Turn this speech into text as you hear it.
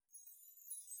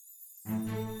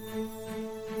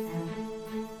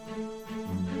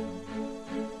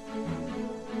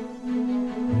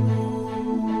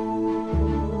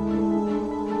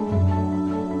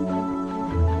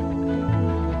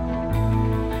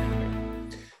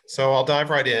So I'll dive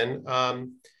right in.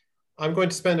 I'm going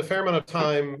to spend a fair amount of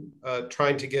time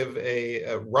trying to give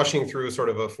rushing through sort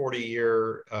of a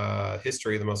 40-year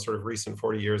history, the most sort of recent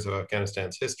 40 years of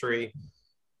Afghanistan's history,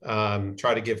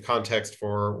 try to give context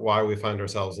for why we find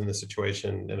ourselves in the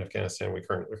situation in Afghanistan we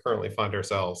currently find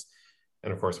ourselves,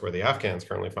 and of course where the Afghans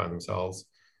currently find themselves,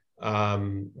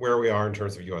 where we are in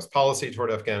terms of US policy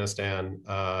toward Afghanistan,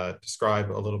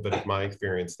 describe a little bit of my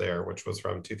experience there, which was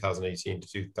from 2018 to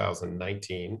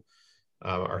 2019.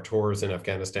 Our tours in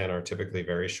Afghanistan are typically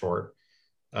very short.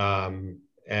 And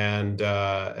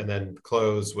then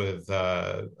close with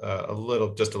just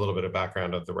a little bit of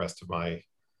background of the rest of my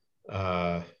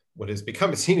what is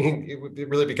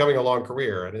really becoming a long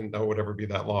career. I didn't know it would ever be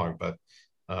that long, but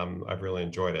I've really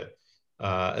enjoyed it.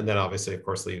 And then obviously, of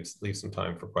course, leave some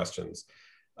time for questions.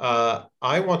 I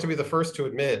want to be the first to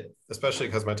admit, especially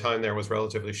because my time there was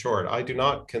relatively short, I do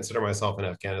not consider myself an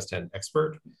Afghanistan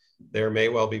expert. There may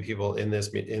well be people in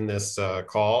this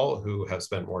call who have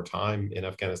spent more time in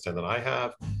Afghanistan than I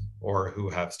have, or who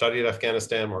have studied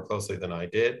Afghanistan more closely than I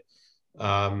did.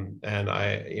 And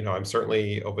I'm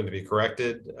certainly open to be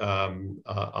corrected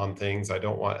on things. I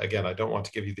don't want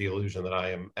to give you the illusion that I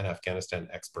am an Afghanistan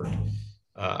expert.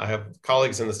 I have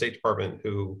colleagues in the State Department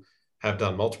who have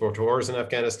done multiple tours in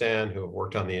Afghanistan, who have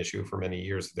worked on the issue for many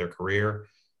years of their career.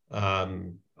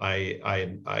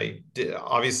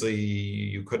 Obviously,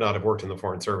 you could not have worked in the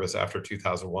Foreign Service after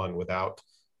 2001 without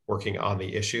working on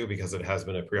the issue, because it has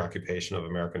been a preoccupation of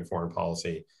American foreign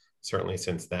policy, certainly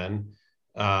since then.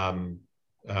 But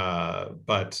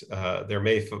there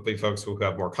may be folks who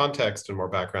have more context and more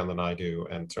background than I do,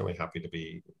 and certainly happy to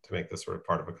make this sort of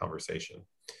part of a conversation.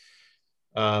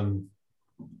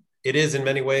 It is in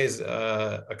many ways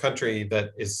a country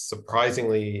that is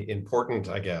surprisingly important,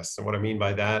 I guess. And what I mean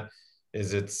by that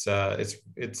is it's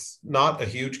not a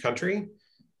huge country.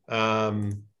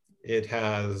 It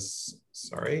has,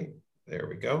 there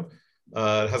we go.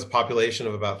 It has a population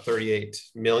of about 38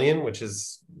 million, which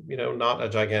is, not a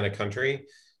gigantic country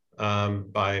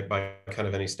by kind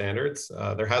of any standards.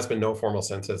 There has been no formal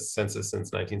census since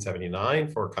 1979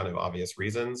 for kind of obvious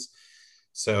reasons.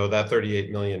 So that 38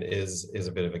 million is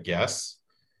a bit of a guess.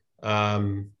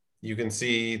 You can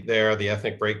see there the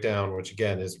ethnic breakdown, which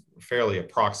again is fairly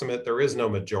approximate. There is no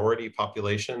majority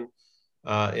population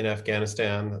in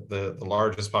Afghanistan. The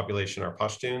largest population are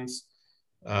Pashtuns.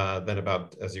 Then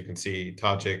about, as you can see,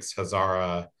 Tajiks,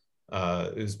 Hazara,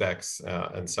 Uzbeks,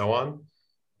 and so on.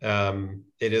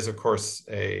 It is, of course,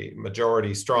 a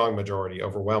strong majority,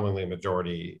 overwhelmingly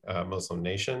majority Muslim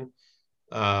nation.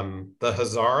 The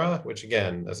Hazara, which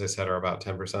again, as I said, are about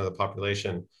 10% of the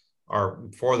population, are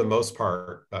for the most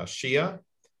part Shia,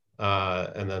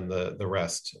 and then the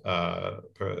rest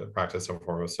practice some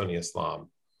form of Sunni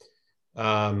Islam.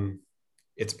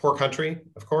 It's a poor country,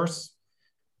 of course.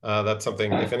 That's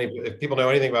something, if people know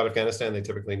anything about Afghanistan, they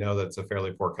typically know that it's a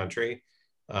fairly poor country.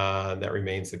 That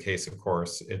remains the case, of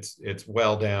course. It's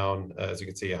well down, as you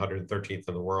can see, 113th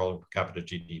in the world per capita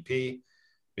GDP.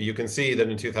 But you can see that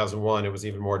in 2001, it was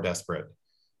even more desperate,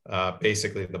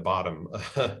 basically the bottom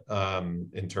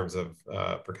in terms of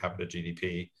per capita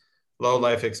GDP. Low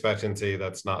life expectancy,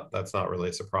 that's not really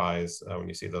a surprise when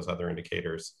you see those other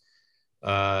indicators.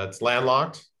 It's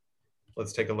landlocked.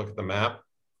 Let's take a look at the map.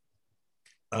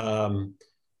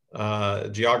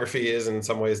 Geography is in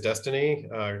some ways destiny.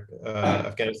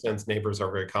 Afghanistan's neighbors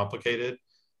are very complicated.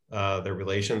 Their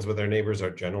relations with their neighbors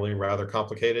are generally rather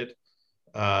complicated.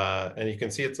 And you can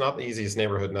see it's not the easiest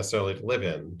neighborhood necessarily to live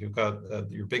in. You've got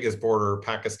your biggest border,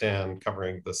 Pakistan,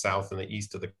 covering the south and the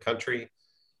east of the country.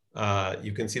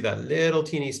 You can see that little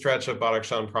teeny stretch of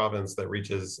Badakhshan province that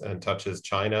reaches and touches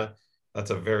China.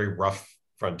 That's a very rough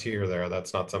frontier there.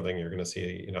 That's not something you're going to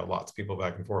see, lots of people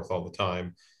back and forth all the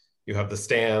time. You have the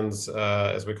stands,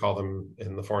 as we call them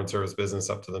in the Foreign Service business,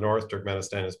 up to the north,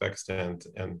 Turkmenistan, Uzbekistan,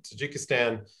 and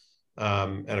Tajikistan.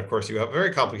 And of course, you have a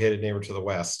very complicated neighbor to the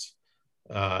west,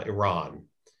 Iran.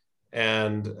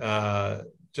 And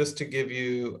just to give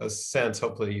you a sense,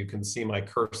 hopefully you can see my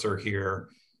cursor here.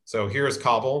 So here's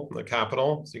Kabul, the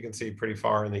capital. So you can see pretty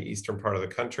far in the eastern part of the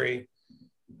country.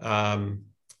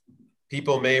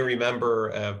 People may remember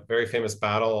a very famous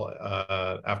battle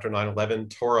after 9/11,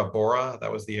 Tora Bora.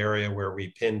 That was the area where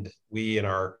we and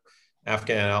our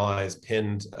Afghan allies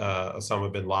pinned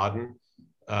Osama bin Laden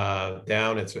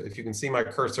down. If you can see my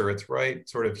cursor, it's right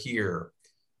sort of here.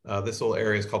 This little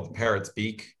area is called the Parrot's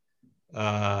Beak.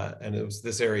 and it was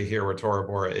this area here where Tora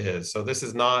Bora is. So this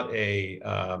is not a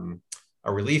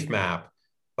relief map,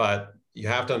 but you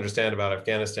have to understand about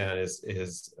Afghanistan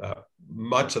is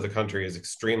much of the country is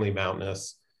extremely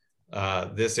mountainous.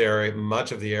 This area,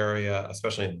 much of the area,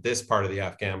 especially in this part of the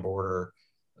Afghan border,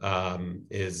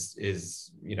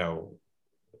 is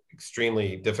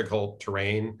extremely difficult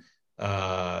terrain.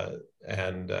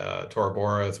 And Tora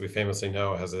Bora, as we famously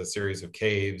know, has a series of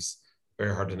caves,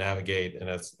 very hard to navigate. And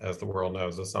as the world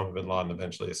knows, Osama bin Laden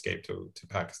eventually escaped to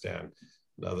Pakistan.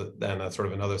 Then that's sort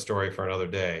of another story for another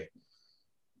day.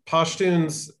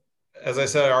 Pashtuns, as I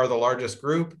said, are the largest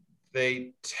group.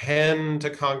 They tend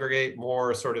to congregate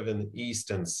more sort of in the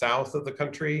east and south of the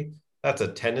country. That's a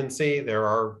tendency. There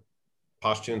are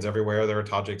Pashtuns everywhere. There are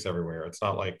Tajiks everywhere. It's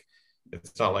not like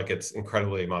it's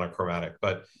incredibly monochromatic,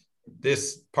 but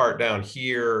this part down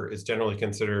here is generally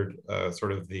considered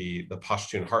sort of the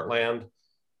Pashtun heartland,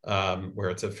 where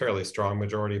it's a fairly strong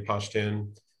majority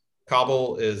Pashtun.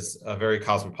 Kabul is a very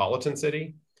cosmopolitan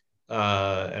city,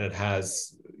 and it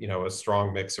has a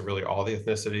strong mix of really all the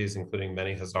ethnicities, including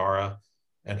many Hazara.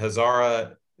 And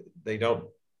Hazara, they don't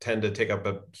tend to take up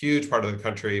a huge part of the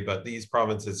country, but these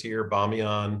provinces here,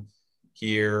 Bamiyan,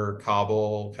 here,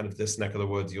 Kabul, kind of this neck of the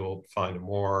woods, you'll find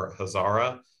more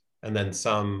Hazara, and then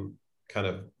some kind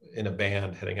of in a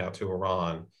band heading out to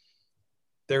Iran.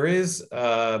 There is,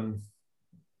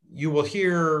 you will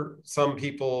hear some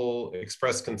people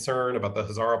express concern about the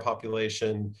Hazara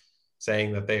population,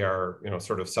 saying that they are,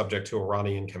 sort of subject to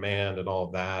Iranian command and all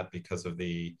of that because of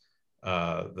the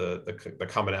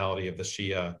commonality of the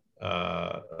Shia,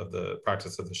 of the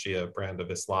practice of the Shia brand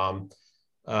of Islam.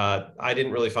 I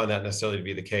didn't really find that necessarily to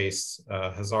be the case.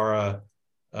 Hazara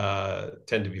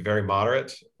tend to be very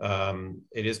moderate.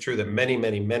 It is true that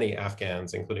many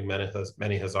Afghans, including many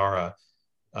Hazara,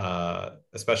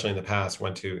 especially in the past,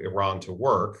 went to Iran to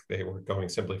work. They were going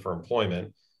simply for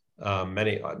employment.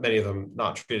 Many of them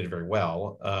not treated very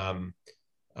well.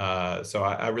 So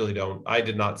I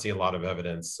did not see a lot of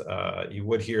evidence. You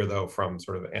would hear, though, from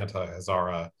sort of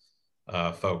anti-Hazara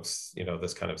folks,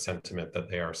 this kind of sentiment that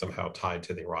they are somehow tied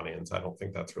to the Iranians. I don't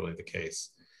think that's really the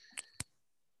case.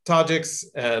 Tajiks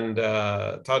and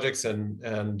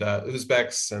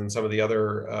Uzbeks and some of the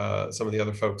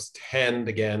other folks tend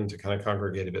again to kind of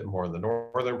congregate a bit more in the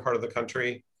northern part of the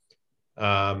country.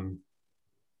 As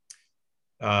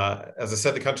I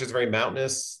said, the country is very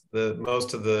mountainous.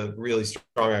 Most of the really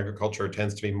strong agriculture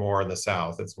tends to be more in the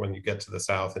south. It's when you get to the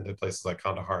south into places like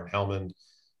Kandahar and Helmand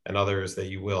and others that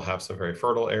you will have some very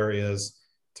fertile areas.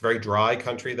 It's a very dry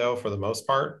country, though, for the most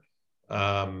part.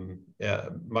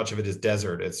 Much of it is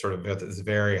desert. It's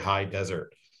very high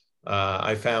desert.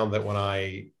 I found that when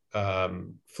I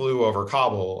flew over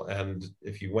Kabul, and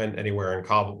if you went anywhere in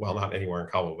Kabul, well, not anywhere in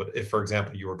Kabul, but if, for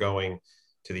example, you were going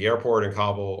to the airport in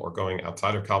Kabul or going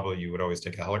outside of Kabul, you would always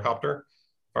take a helicopter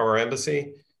from our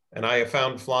embassy. And I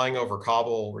found flying over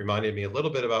Kabul reminded me a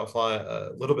little bit of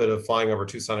flying over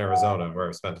Tucson, Arizona, where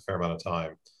I've spent a fair amount of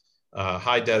time.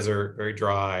 High desert, very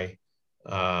dry,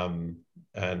 and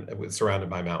it was surrounded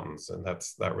by mountains, and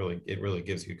it really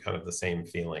gives you kind of the same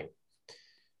feeling.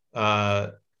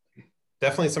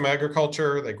 Definitely some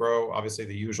agriculture. They grow obviously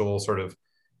the usual sort of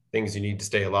things you need to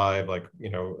stay alive, like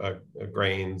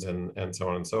grains and so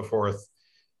on and so forth.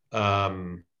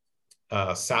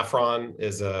 Saffron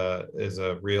is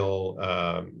a real,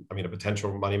 a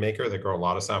potential moneymaker. They grow a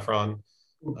lot of saffron,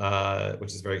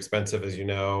 which is very expensive, as you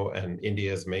know, and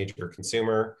India is a major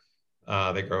consumer.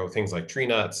 They grow things like tree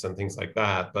nuts and things like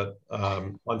that. But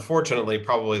unfortunately,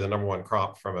 probably the number one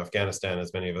crop from Afghanistan,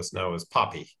 as many of us know, is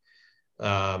poppy.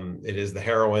 It is the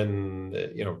heroin,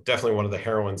 definitely one of the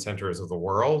heroin centers of the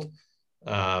world,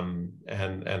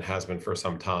 and has been for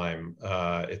some time.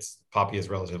 Poppy is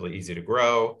relatively easy to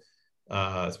grow,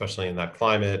 especially in that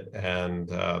climate.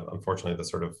 And unfortunately, the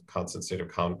sort of constant state of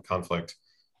conflict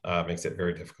makes it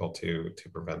very difficult to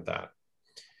prevent that.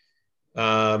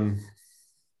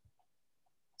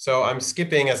 So I'm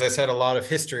skipping, as I said, a lot of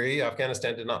history.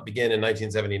 Afghanistan did not begin in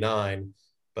 1979,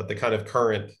 but the kind of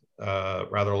current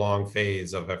rather long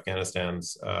phase of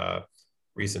Afghanistan's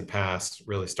recent past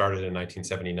really started in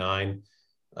 1979.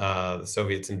 The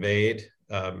Soviets invade.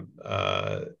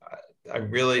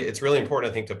 It's really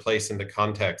important, I think, to place into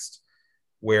context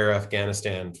where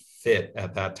Afghanistan fit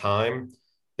at that time.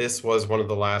 This was one of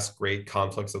the last great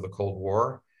conflicts of the Cold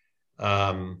War,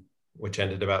 which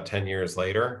ended about 10 years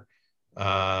later.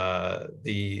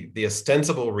 The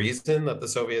ostensible reason that the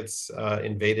Soviets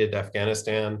invaded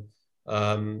Afghanistan,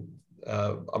 among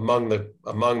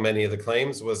many of the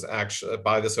claims, was actually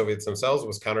by the Soviets themselves,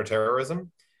 was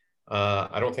counterterrorism.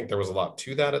 I don't think there was a lot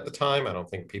to that at the time. I don't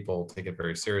think people take it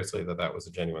very seriously that that was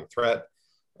a genuine threat.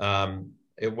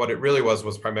 What it really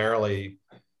was primarily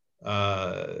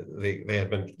there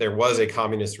was a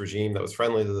communist regime that was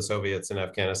friendly to the Soviets in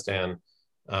Afghanistan,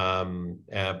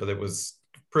 but it was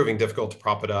proving difficult to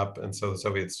prop it up, and so the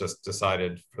Soviets just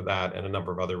decided, for that and a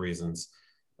number of other reasons,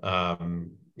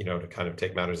 to kind of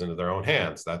take matters into their own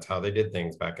hands. That's how they did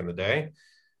things back in the day.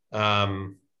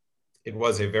 It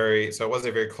was a very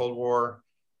Cold War,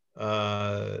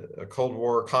 a Cold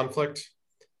War conflict.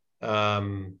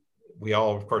 We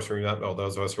all, of course, remember, well,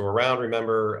 those of us who were around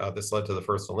remember, this led to the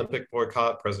first Olympic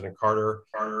boycott. President Carter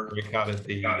boycotted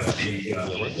the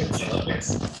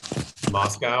Olympics in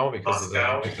Moscow because of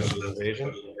the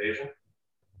invasion.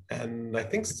 And I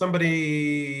think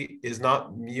somebody is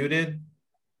not muted.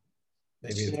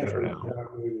 Maybe it's better now.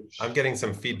 I'm getting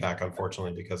some feedback,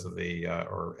 unfortunately, because of the,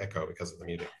 or echo because of the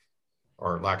muting,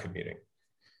 or lack of muting.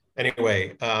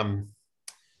 Anyway,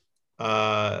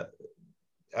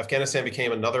 Afghanistan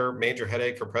became another major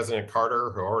headache for President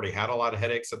Carter, who already had a lot of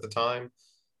headaches at the time.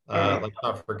 Let's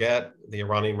not forget, the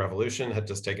Iranian Revolution had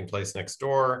just taken place next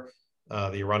door.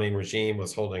 The Iranian regime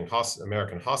was holding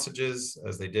American hostages,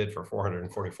 as they did for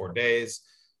 444 days.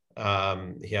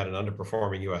 He had an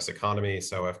underperforming US economy,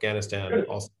 so Afghanistan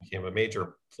also became a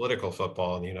major political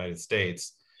football in the United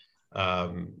States,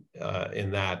 in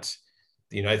that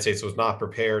the United States was not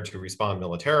prepared to respond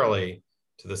militarily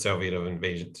to the Soviet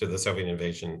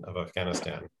invasion of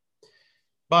Afghanistan.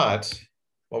 But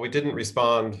while we didn't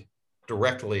respond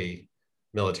directly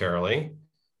militarily,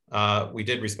 we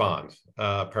did respond,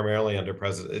 primarily under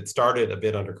it started a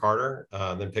bit under Carter,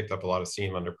 then picked up a lot of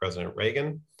steam under President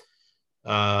Reagan.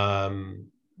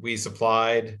 We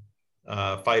supplied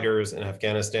fighters in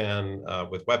Afghanistan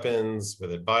with weapons,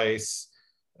 with advice.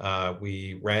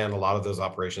 We ran a lot of those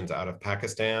operations out of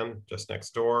Pakistan, just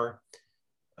next door.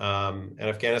 And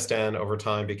Afghanistan over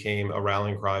time became a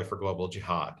rallying cry for global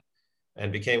jihad,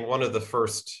 and became one of the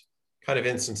first kind of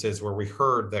instances where we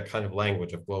heard that kind of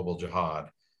language of global jihad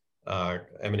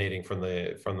emanating from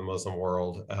the Muslim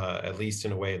world, at least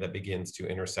in a way that begins to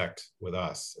intersect with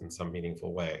us in some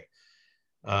meaningful way.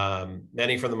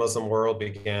 Many from the Muslim world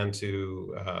began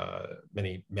to,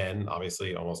 many men,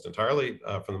 obviously almost entirely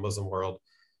from the Muslim world,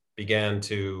 began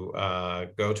to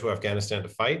go to Afghanistan to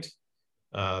fight,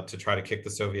 to try to kick the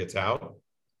Soviets out.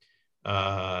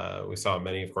 We saw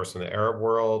many, of course, from the Arab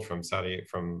world, from Saudi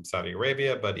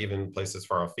Arabia, but even places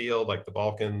far afield like the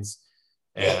Balkans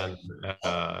and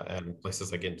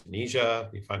places like Indonesia.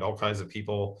 We find all kinds of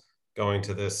people going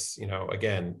to this,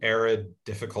 again, arid,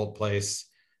 difficult place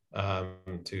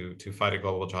to fight a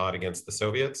global jihad against the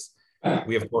Soviets.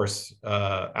 We, of course,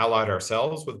 allied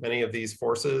ourselves with many of these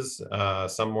forces,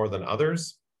 some more than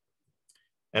others.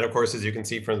 And of course, as you can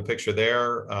see from the picture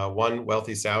there, one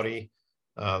wealthy Saudi,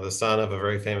 the son of a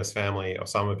very famous family,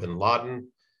 Osama bin Laden,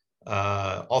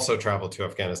 also traveled to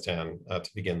Afghanistan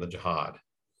to begin the jihad.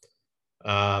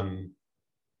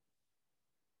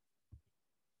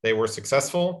 They were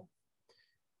successful.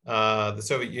 The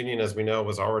Soviet Union, as we know,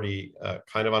 was already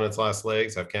kind of on its last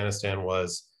legs. Afghanistan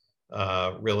was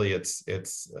really its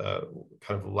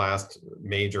kind of last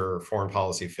major foreign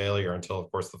policy failure until, of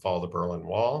course, the fall of the Berlin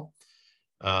Wall.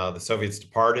 The Soviets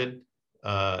departed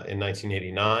in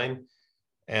 1989,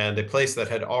 and a place that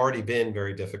had already been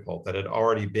very difficult, that had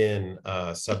already been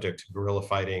subject to guerrilla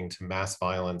fighting, to mass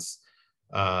violence,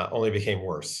 only became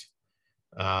worse.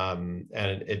 And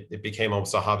it became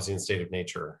almost a Hobbesian state of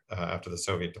nature after the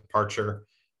Soviet departure.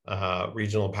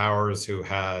 Regional powers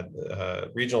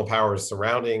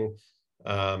surrounding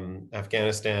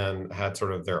Afghanistan had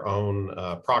sort of their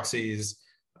own proxies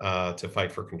to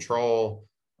fight for control.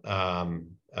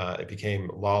 It became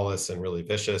lawless and really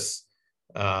vicious.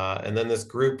 And then this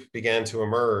group began to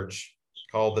emerge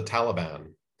called the Taliban.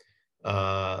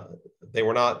 They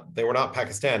were not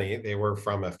Pakistani, they were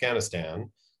from Afghanistan,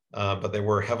 but they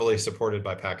were heavily supported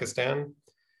by Pakistan.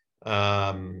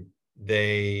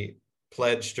 They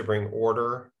pledged to bring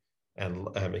order, and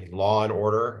law and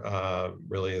order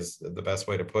really is the best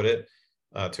way to put it,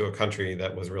 to a country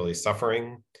that was really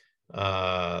suffering.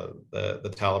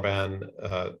 The Taliban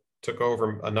took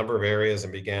over a number of areas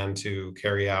and began to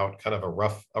carry out kind of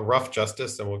a rough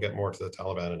justice, and we'll get more to the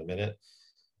Taliban in a minute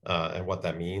and what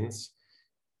that means.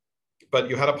 But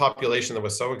you had a population that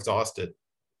was so exhausted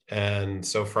and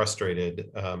so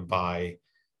frustrated by,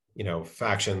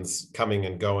 factions coming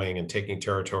and going and taking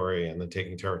territory and then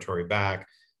taking territory back,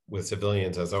 with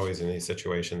civilians, as always in these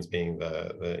situations, being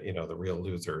the real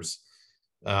losers.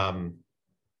 The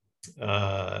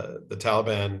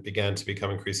Taliban began to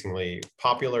become increasingly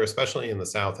popular, especially in the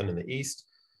South and in the East.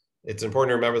 It's important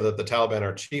to remember that the Taliban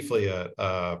are chiefly a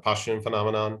Pashtun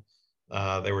phenomenon.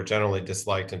 They were generally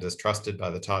disliked and distrusted by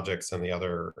the Tajiks and the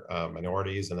other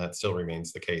minorities, and that still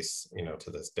remains the case, to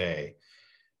this day.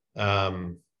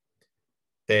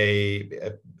 They,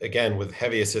 again, with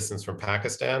heavy assistance from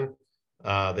Pakistan,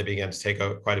 they began to take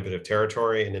out quite a bit of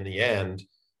territory, and in the end,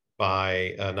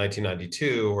 by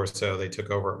 1992 or so, they took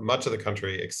over much of the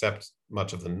country except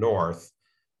much of the north,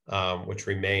 which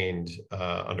remained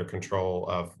under control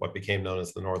of what became known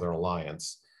as the Northern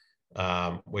Alliance,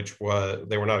 which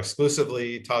they were not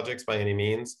exclusively Tajiks by any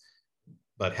means,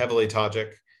 but heavily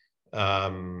Tajik,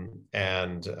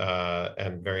 and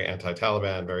very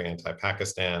anti-Taliban, very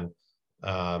anti-Pakistan.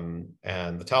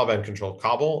 And the Taliban controlled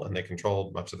Kabul, and they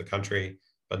controlled much of the country,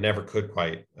 but never could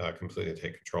quite completely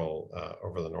take control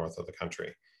over the north of the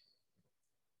country.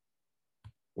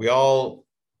 We all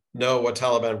know what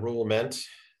Taliban rule meant.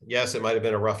 Yes, it might have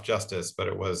been a rough justice, but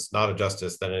it was not a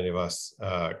justice that any of us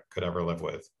could ever live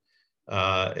with.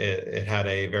 It had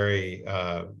a very,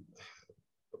 to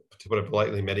put it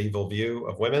politely, medieval view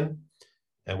of women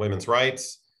and women's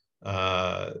rights.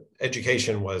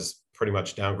 Education was pretty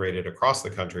much downgraded across the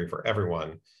country for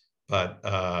everyone, but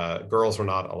girls were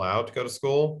not allowed to go to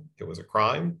school. It was a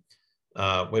crime.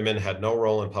 Women had no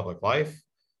role in public life.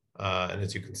 And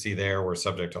as you can see there, were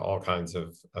subject to all kinds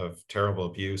of terrible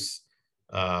abuse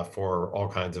for all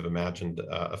kinds of imagined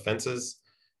offenses.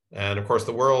 And of course,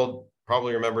 the world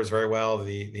probably remembers very well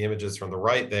the images from the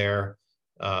right there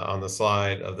on the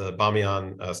slide of the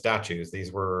Bamiyan statues.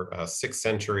 These were 6th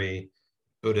century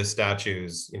Buddhist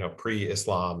statues,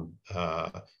 pre-Islam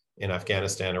in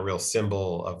Afghanistan, a real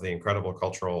symbol of the incredible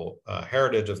cultural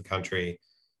heritage of the country.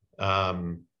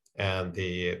 And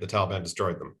the Taliban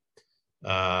destroyed them.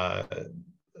 I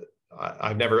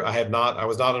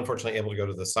was not unfortunately able to go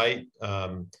to the site.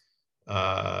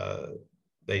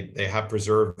 They have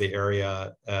preserved the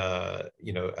area,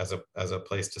 as a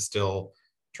place to still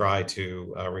try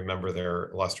to remember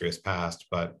their illustrious past,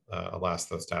 but alas,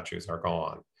 those statues are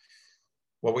gone.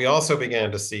 What we also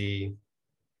began to see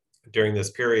during this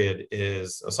period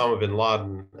is Osama bin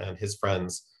Laden and his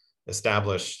friends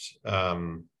established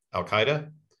Al-Qaeda,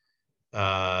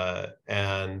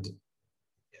 and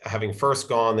having first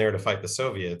gone there to fight the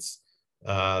Soviets,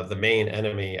 the main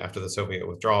enemy after the Soviet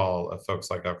withdrawal of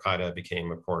folks like Al-Qaeda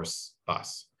became, of course,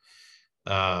 us.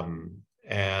 And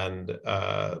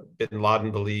bin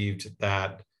Laden believed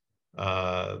that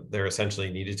there essentially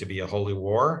needed to be a holy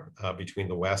war between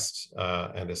the West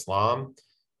and Islam.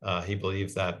 He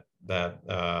believed that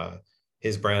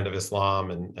his brand of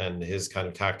Islam and his kind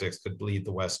of tactics could bleed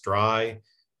the West dry,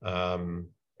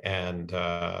 and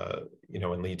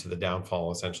lead to the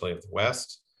downfall essentially of the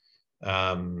West.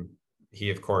 He,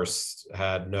 of course,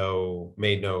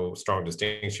 made no strong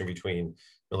distinction between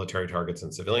military targets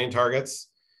and civilian targets.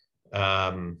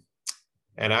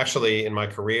 And actually, in my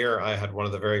career, I had one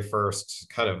of the very first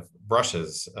kind of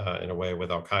brushes, in a way, with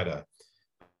Al-Qaeda.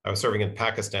 I was serving in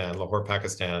Pakistan, Lahore,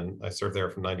 Pakistan. I served there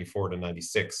from 94 to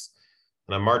 96.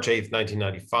 And on March 8th,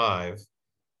 1995,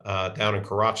 down in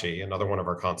Karachi, another one of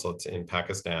our consulates in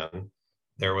Pakistan,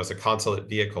 there was a consulate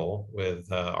vehicle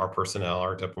with our personnel,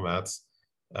 our diplomats,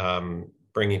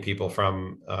 bringing people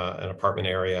from an apartment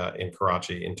area in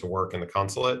Karachi into work in the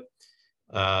consulate.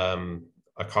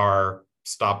 A car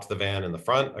stopped the van in the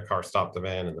front, a car stopped the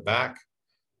van in the back,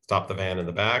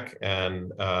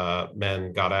 and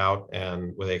men got out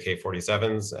and with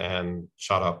AK-47s and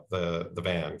shot up the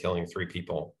van, killing 3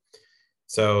 people.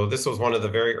 So this was one of the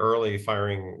very early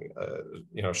firing,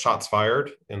 shots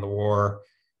fired in the war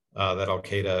that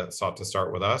Al-Qaeda sought to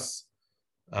start with us.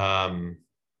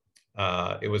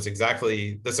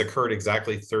 This occurred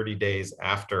exactly 30 days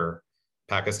after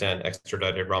Pakistan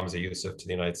extradited Ramzi Youssef to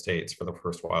the United States for the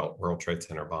first World Trade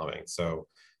Center bombing. So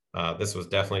this was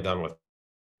definitely done with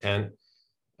intent.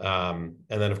 And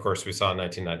then, of course, we saw in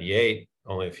 1998,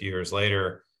 only a few years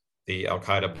later, the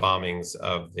Al-Qaeda bombings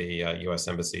of the US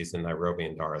embassies in Nairobi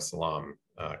and Dar es Salaam,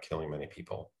 killing many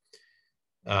people.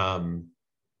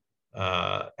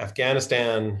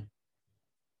 Afghanistan,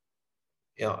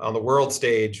 on the world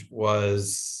stage,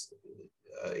 was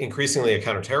increasingly a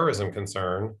counterterrorism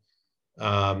concern,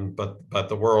 but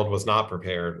the world was not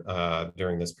prepared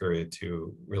during this period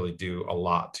to really do a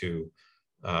lot to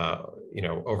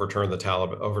overturn the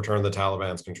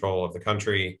Taliban's control of the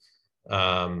country,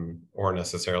 or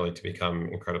necessarily to become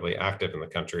incredibly active in the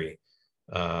country.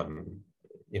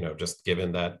 Just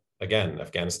given that, again,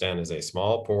 Afghanistan is a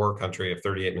small, poor country of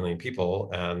 38 million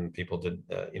people, and people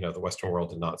the Western world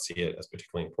did not see it as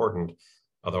particularly important.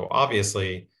 Although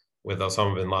obviously, with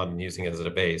Osama bin Laden using it as a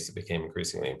base, it became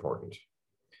increasingly important.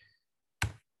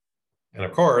 And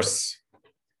of course,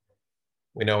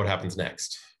 we know what happens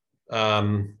next.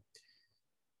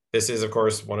 This is, of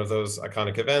course, one of those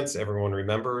iconic events everyone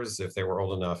remembers if they were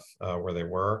old enough where they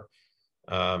were.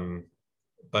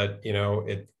 But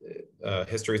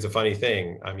history is a funny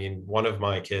thing. I mean, one of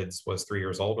my kids was 3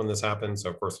 years old when this happened, so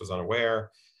of course was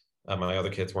unaware. My other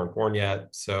kids weren't born yet,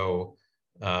 so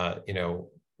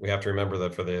we have to remember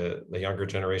that for the younger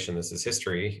generation, this is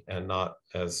history and not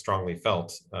as strongly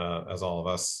felt as all of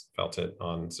us felt it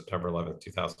on September 11th,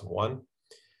 2001.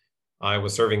 I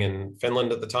was serving in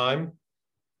Finland at the time.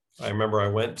 I remember I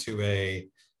went to a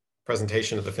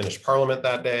presentation at the Finnish Parliament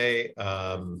that day,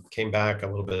 came back a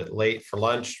little bit late for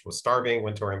lunch, was starving,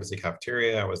 went to our embassy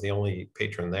cafeteria. I was the only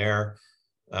patron there,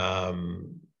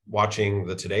 watching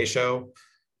the Today Show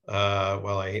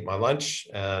while I ate my lunch,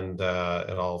 and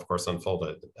it all, of course,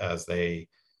 unfolded as they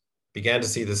began to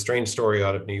see the strange story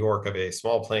out of New York of a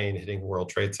small plane hitting World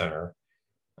Trade Center.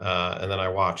 And then I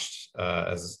watched,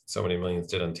 as so many millions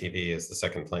did on TV, as the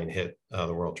second plane hit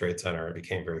the World Trade Center. It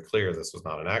became very clear this was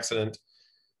not an accident.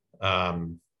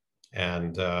 The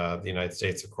United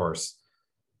States, of course,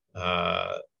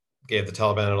 gave the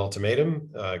Taliban an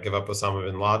ultimatum: give up Osama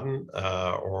bin Laden,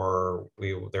 or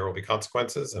there will be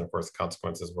consequences. And of course, the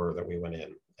consequences were that we went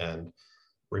in and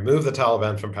removed the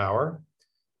Taliban from power.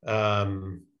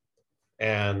 Osama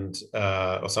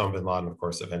bin Laden, of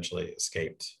course, eventually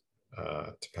escaped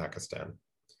to Pakistan.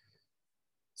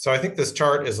 So I think this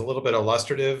chart is a little bit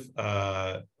illustrative.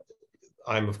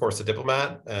 I'm, of course, a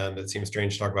diplomat, and it seems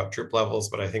strange to talk about troop levels,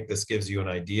 but I think this gives you an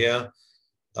idea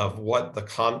of what the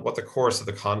course of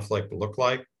the conflict looked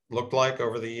like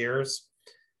over the years.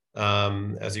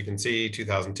 As you can see,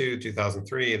 2002,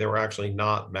 2003, there were actually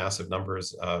not massive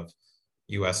numbers of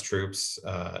US troops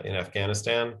in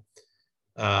Afghanistan.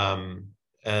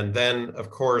 And then, of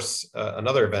course,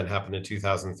 another event happened in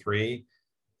 2003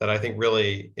 that I think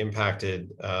really impacted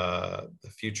the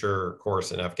future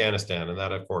course in Afghanistan. And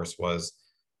that, of course, was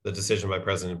the decision by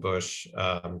President Bush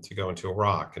to go into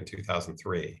Iraq in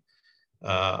 2003.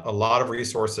 A lot of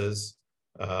resources,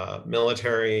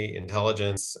 military,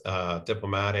 intelligence,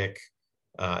 diplomatic,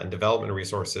 and development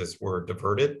resources were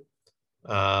diverted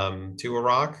to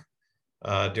Iraq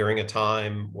during a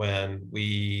time when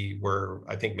we were,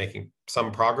 I think, making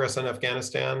some progress in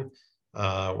Afghanistan,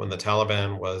 when the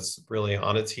Taliban was really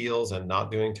on its heels and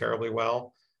not doing terribly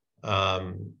well.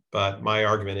 But my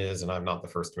argument is, and I'm not the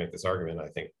first to make this argument, I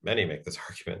think many make this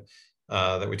argument,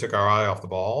 that we took our eye off the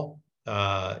ball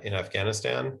in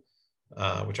Afghanistan,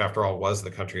 which after all was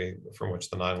the country from which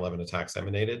the 9/11 attacks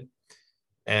emanated.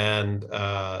 And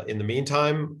in the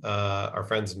meantime, our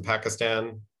friends in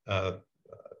Pakistan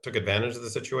took advantage of the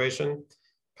situation.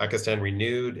 Pakistan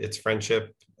renewed its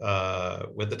friendship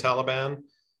with the Taliban.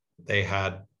 They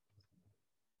had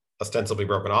ostensibly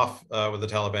broken off with the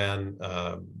Taliban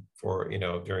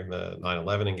during the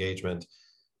 9/11 engagement.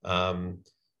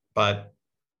 But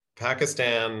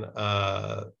Pakistan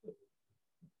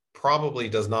probably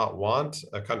does not want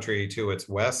a country to its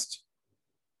west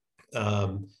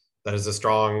that is a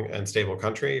strong and stable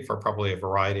country for probably a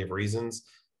variety of reasons,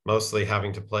 mostly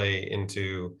having to play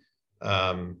into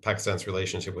Pakistan's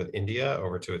relationship with India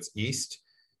over to its east.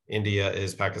 India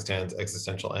is Pakistan's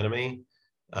existential enemy,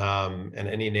 and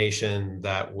any nation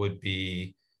that would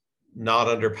be not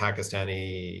under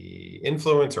Pakistani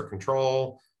influence or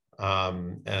control,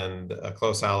 and a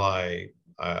close ally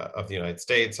of the United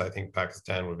States, I think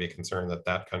Pakistan would be concerned that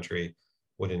that country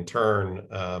would in turn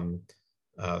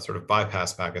sort of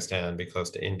bypass Pakistan, be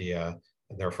close to India,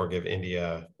 and therefore give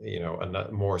India,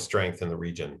 more strength in the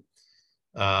region.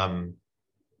 The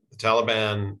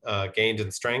Taliban gained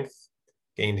in strength,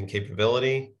 gained in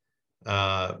capability,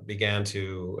 began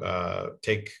to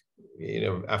take,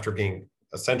 after being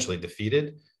essentially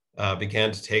defeated,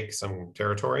 began to take some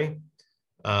territory.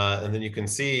 And then you can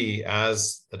see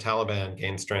as the Taliban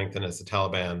gained strength and as the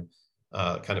Taliban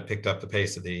kind of picked up the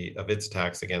pace of its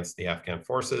attacks against the Afghan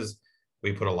forces,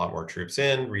 we put a lot more troops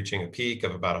in, reaching a peak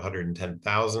of about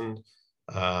 110,000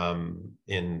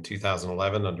 in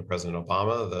 2011 under President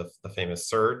Obama, the famous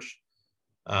surge.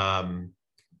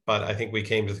 But I think we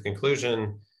came to the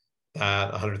conclusion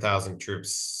that 100,000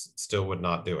 troops still would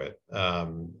not do it.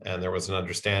 And there was an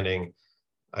understanding,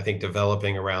 I think,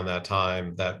 developing around that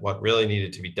time that what really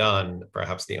needed to be done,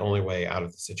 perhaps the only way out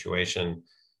of the situation,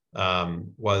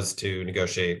 was to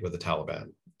negotiate with the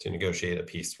Taliban, to negotiate a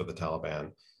peace with the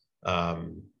Taliban.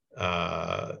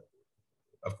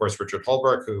 Of course, Richard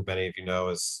Holbrooke, who many of you know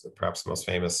is perhaps the most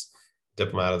famous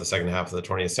diplomat of the second half of the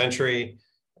 20th century,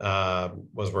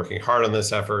 was working hard on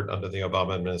this effort under the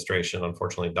Obama administration,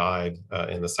 unfortunately died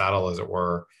in the saddle, as it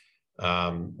were,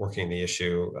 working the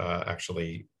issue,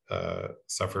 actually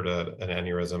suffered an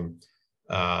aneurysm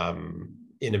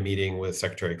in a meeting with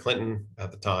Secretary Clinton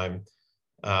at the time.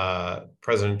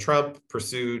 President Trump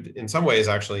pursued, in some ways,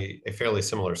 actually a fairly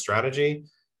similar strategy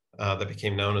that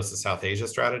became known as the South Asia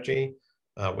strategy,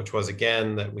 which was,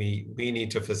 again, that we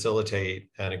need to facilitate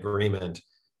an agreement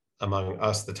among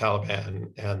us, the Taliban,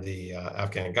 and the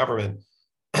Afghan government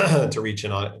to reach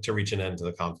an end to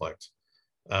the conflict.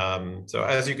 So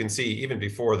as you can see, even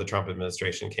before the Trump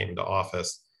administration came into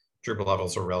office, trooper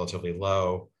levels were relatively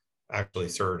low, actually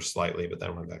surged slightly, but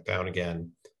then went back down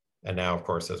again. And now, of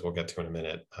course, as we'll get to in a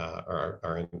minute, are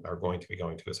going to be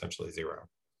going to essentially zero.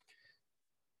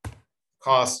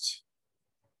 Cost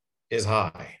is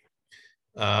high.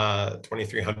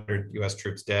 2,300 US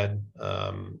troops dead,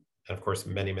 and of course,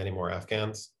 many, many more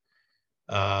Afghans.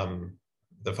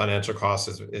 The financial cost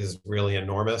is really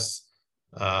enormous.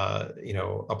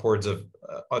 Upwards of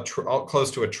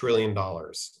close to $1 trillion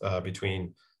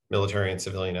between military and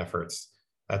civilian efforts.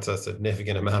 That's a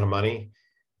significant amount of money.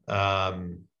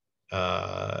 Our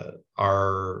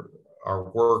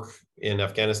work in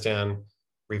Afghanistan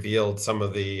revealed some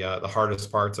of the hardest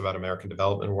parts about American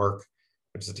development work,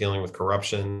 which is dealing with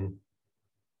corruption,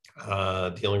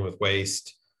 dealing with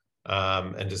waste,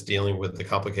 and just dealing with the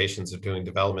complications of doing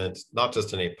development, not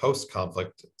just in a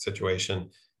post-conflict situation,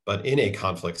 but in a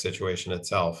conflict situation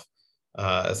itself,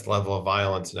 as the level of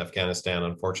violence in Afghanistan,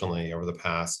 unfortunately, over the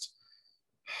past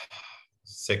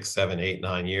 6, 7, 8,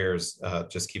 9 years,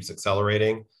 just keeps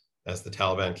accelerating as the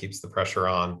Taliban keeps the pressure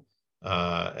on.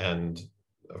 And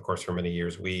of course, for many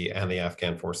years, we and the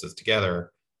Afghan forces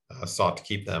together sought to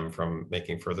keep them from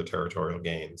making further territorial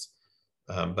gains.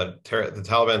 But the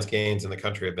Taliban's gains in the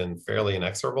country have been fairly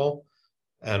inexorable.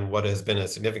 And what has been a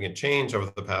significant change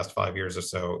over the past 5 years or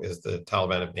so is the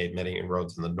Taliban have made many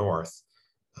inroads in the north,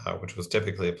 which was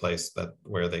typically a place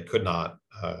where they could not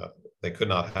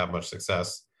have much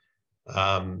success.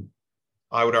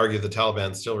 I would argue the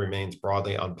Taliban still remains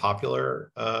broadly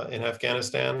unpopular in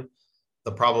Afghanistan.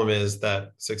 The problem is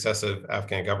that successive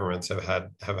Afghan governments have had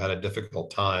a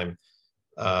difficult time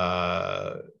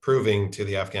proving to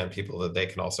the Afghan people that they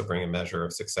can also bring a measure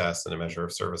of success and a measure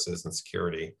of services and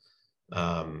security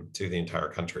to the entire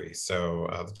country. So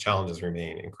the challenges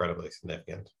remain incredibly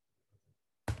significant.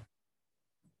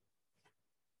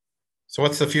 So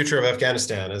what's the future of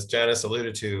Afghanistan? As Janice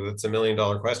alluded to, it's $1 million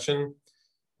question.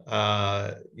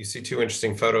 You see two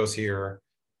interesting photos here,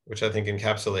 which I think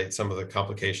encapsulate some of the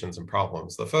complications and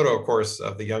problems. The photo, of course,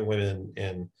 of the young women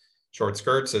in short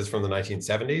skirts is from the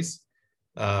 1970s.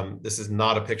 This is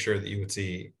not a picture that you would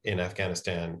see in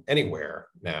Afghanistan anywhere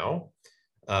now.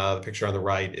 The picture on the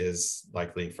right is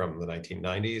likely from the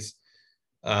 1990s.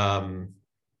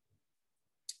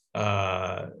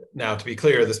 Now, to be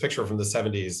clear, this picture from the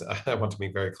 70s, I want to be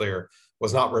very clear,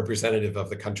 was not representative of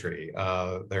the country.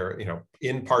 There,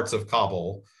 in parts of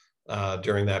Kabul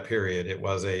during that period, it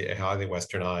was a highly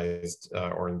westernized,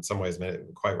 or in some ways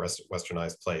quite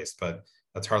westernized place, but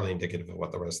that's hardly indicative of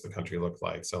what the rest of the country looked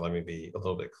like. So let me be a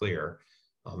little bit clear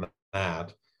on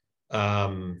that.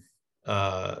 But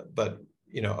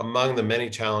among the many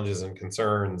challenges and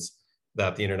concerns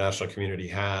that the international community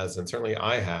has, and certainly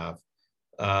I have,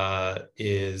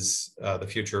 is the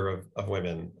future of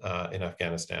women in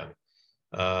Afghanistan.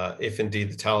 If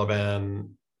indeed the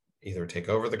Taliban either take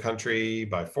over the country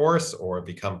by force or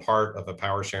become part of a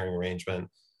power sharing arrangement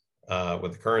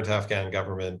with the current Afghan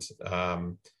government,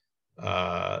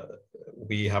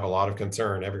 we have a lot of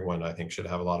concern. Everyone, I think, should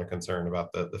have a lot of concern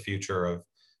about the future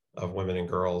of women and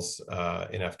girls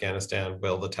in Afghanistan.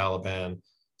 Will the Taliban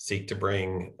seek to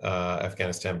bring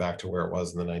Afghanistan back to where it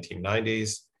was in the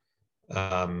 1990s?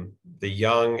 The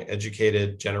young,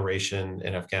 educated generation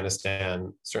in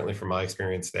Afghanistan, certainly from my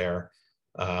experience there,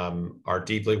 are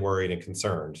deeply worried and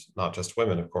concerned, not just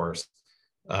women, of course,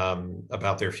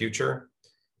 about their future.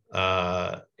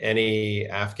 Any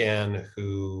Afghan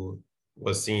who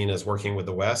was seen as working with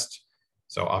the West,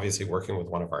 so obviously working with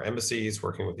one of our embassies,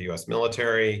 working with the US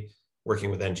military, working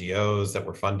with NGOs that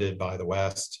were funded by the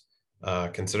West,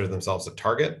 consider themselves a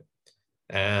target.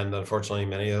 And unfortunately,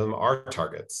 many of them are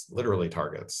targets, literally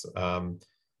targets.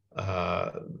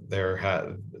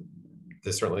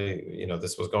 This certainly,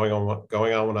 this was going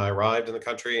on when I arrived in the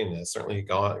country, and it's certainly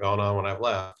gone on when I've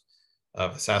left,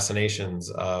 of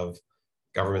assassinations of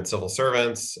government civil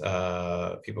servants,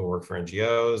 people who work for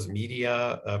NGOs,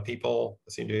 media people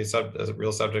seem to be a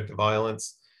real subject of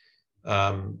violence.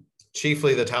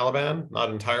 Chiefly the Taliban, not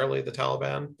entirely the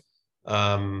Taliban.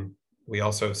 We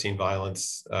also have seen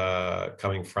violence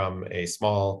coming from a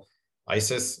small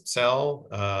ISIS cell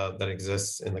that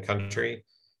exists in the country.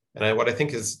 And what I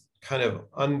think is kind of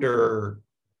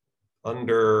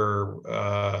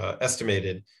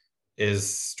estimated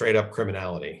is straight up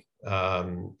criminality.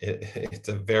 It's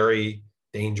a very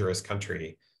dangerous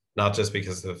country, not just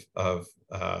because of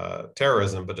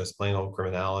terrorism, but just plain old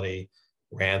criminality,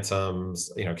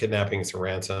 ransoms, kidnappings for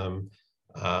ransom,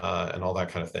 and all that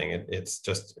kind of thing. It's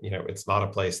just, it's not a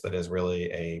place that is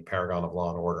really a paragon of law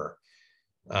and order.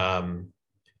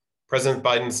 President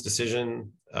Biden's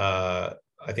decision, I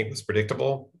think, was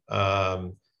predictable.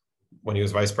 When he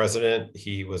was vice president,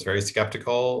 he was very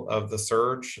skeptical of the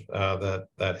surge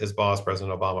that his boss,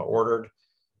 President Obama, ordered.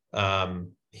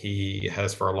 He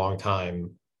has for a long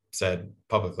time said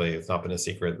publicly, it's not been a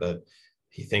secret, that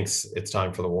he thinks it's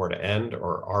time for the war to end,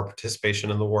 or our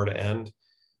participation in the war to end.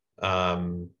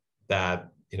 That,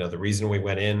 the reason we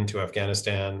went into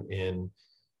Afghanistan in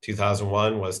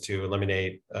 2001 was to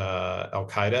eliminate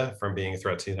al-Qaeda from being a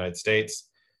threat to the United States.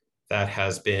 That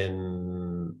has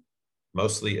been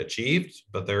mostly achieved,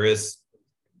 but there is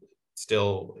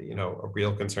still, a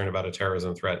real concern about a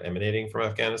terrorism threat emanating from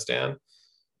Afghanistan.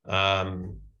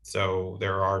 So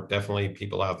there are definitely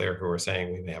people out there who are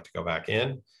saying we may have to go back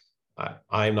in.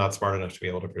 I'm not smart enough to be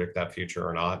able to predict that future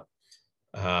or not.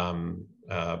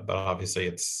 But obviously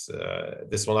this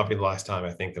will not be the last time,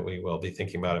 I think, that we will be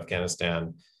thinking about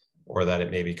Afghanistan, or that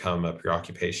it may become a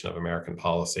preoccupation of American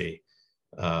policy,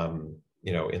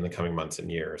 in the coming months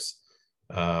and years.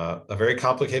 A very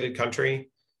complicated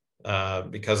country,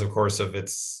 because, of course, of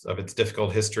its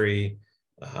difficult history,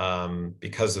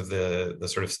 because of the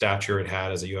sort of stature it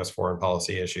had as a U.S. foreign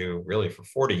policy issue, really for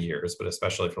 40 years, but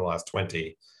especially for the last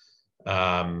 20.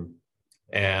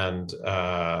 In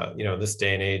this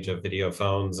day and age of video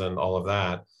phones and all of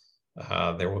that,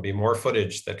 there will be more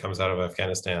footage that comes out of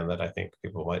Afghanistan that I think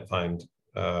people might find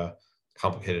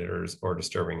complicated or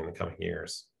disturbing in the coming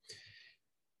years.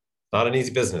 Not an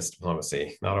easy business,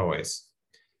 diplomacy, not always.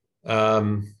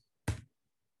 I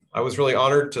was really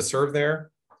honored to serve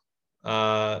there.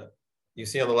 You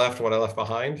see on the left what I left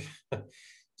behind.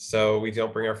 So we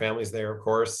don't bring our families there, of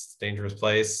course. It's a dangerous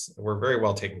place. We're very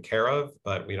well taken care of,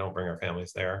 but we don't bring our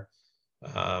families there.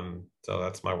 So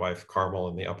that's my wife, Carmel,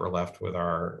 in the upper left with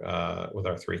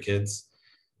our 3 kids.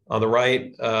 On the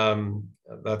right,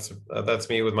 that's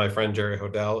me with my friend Jerry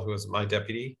Hodel, who is my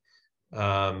deputy,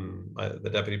 the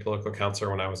deputy political counselor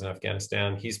when I was in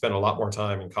Afghanistan. He spent a lot more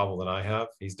time in Kabul than I have.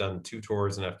 He's done 2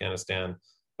 tours in Afghanistan,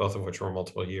 both of which were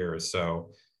multiple years.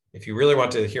 So if you really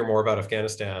want to hear more about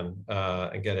Afghanistan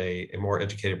and get a more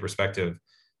educated perspective,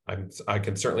 I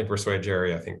can certainly persuade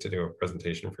Jerry, I think, to do a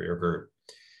presentation for your group.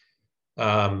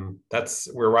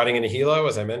 We're riding in a helo,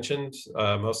 as I mentioned,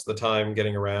 most of the time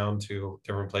getting around to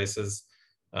different places.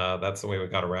 That's the way we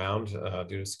got around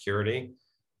due to security.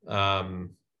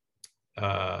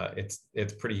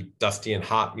 It's pretty dusty and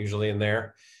hot usually in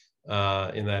there,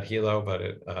 in that helo,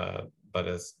 but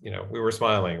as we were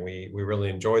smiling. We really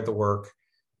enjoyed the work.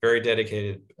 Very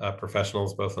dedicated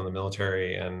professionals, both on the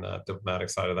military and diplomatic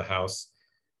side of the house.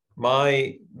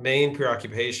 My main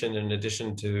preoccupation, in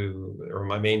addition to, or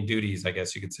my main duties, I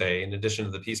guess you could say, in addition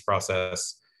to the peace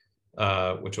process,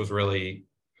 which was really,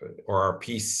 or our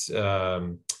peace,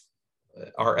 our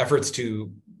efforts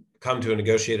to come to a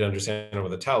negotiated understanding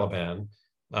with the Taliban,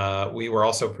 we were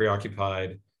also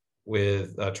preoccupied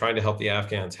with trying to help the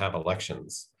Afghans have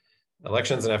elections.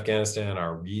 Elections in Afghanistan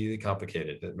are really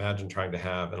complicated. Imagine trying to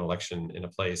have an election in a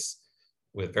place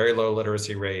with very low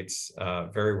literacy rates,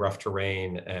 very rough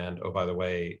terrain, and, oh, by the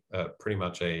way, pretty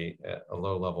much a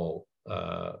low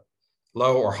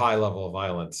or high level of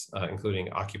violence,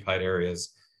 including occupied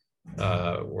areas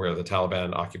where the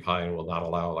Taliban occupy and will not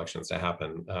allow elections to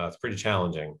happen. It's pretty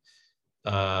challenging.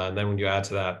 And then when you add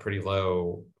to that pretty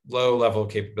low level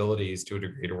capabilities to a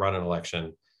degree to run an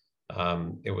election,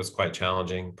 it was quite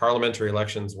challenging. Parliamentary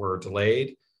elections were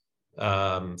delayed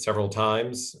several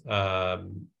times.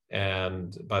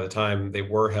 And by the time they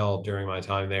were held during my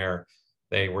time there,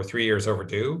 they were 3 years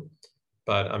overdue.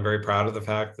 But I'm very proud of the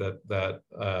fact that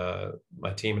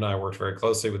my team and I worked very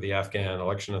closely with the Afghan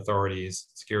election authorities,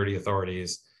 security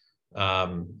authorities,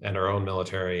 and our own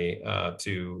military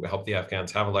to help the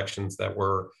Afghans have elections that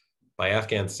were, by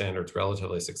Afghan standards,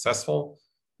 relatively successful.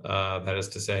 That is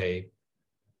to say,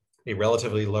 a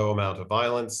relatively low amount of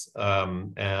violence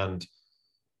and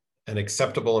an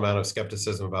acceptable amount of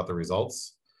skepticism about the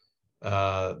results.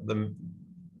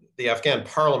 The Afghan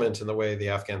parliament and the way the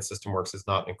Afghan system works is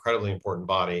not an incredibly important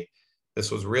body.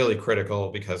 This was really critical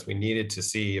because we needed to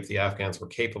see if the Afghans were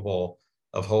capable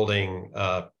of holding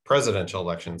presidential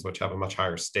elections, which have a much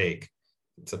higher stake.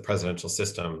 It's a presidential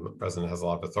system. The president has a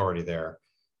lot of authority there.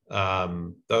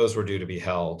 Those were due to be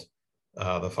held.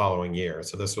 the following year.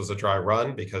 So this was a dry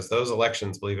run because those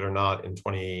elections, believe it or not, in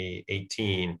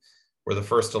 2018 were the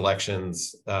first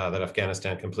elections that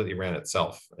Afghanistan completely ran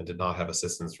itself and did not have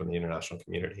assistance from the international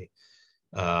community.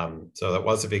 So that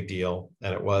was a big deal,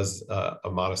 and it was a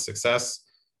modest success.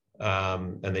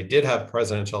 And they did have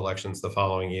presidential elections the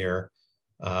following year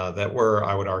that were,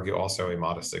 I would argue, also a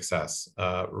modest success,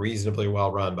 reasonably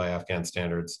well run by Afghan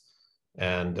standards.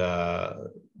 And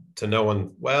to no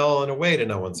one, well, in a way, to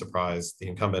no one's surprise, the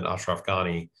incumbent Ashraf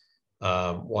Ghani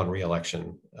won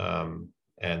re-election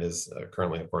and is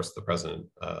currently, of course, the president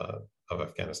of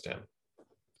Afghanistan.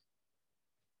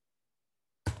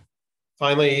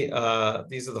 Finally,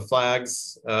 these are the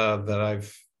flags that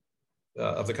I've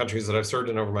of the countries that I've served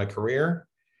in over my career.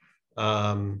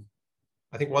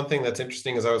 I think one thing that's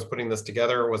interesting as I was putting this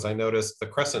together was I noticed the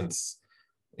crescents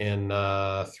in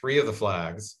 3 of the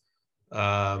flags.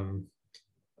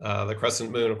 The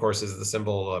crescent moon, of course, is the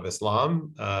symbol of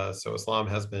Islam. So Islam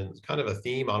has been kind of a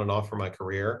theme on and off for my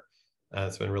career.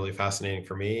 It's been really fascinating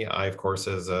for me. I, of course,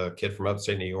 as a kid from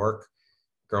upstate New York,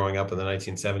 growing up in the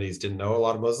 1970s, didn't know a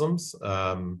lot of Muslims.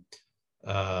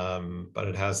 But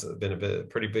it has been a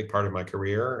pretty big part of my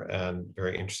career and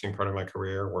very interesting part of my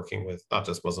career, working with not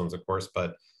just Muslims, of course,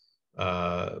 but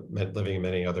living in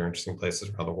many other interesting places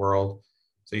around the world.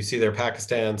 So you see there,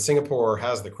 Pakistan, Singapore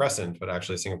has the crescent, but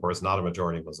actually Singapore is not a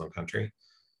majority Muslim country.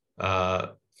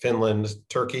 Finland,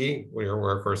 Turkey,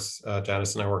 where of course,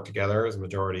 Janice and I work together, is a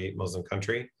majority Muslim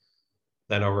country.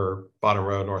 Then over bottom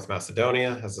row, North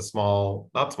Macedonia has a small,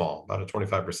 not small, about a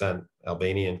 25%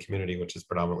 Albanian community, which is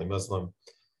predominantly Muslim.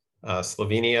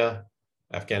 Slovenia,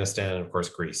 Afghanistan, and of course,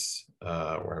 Greece,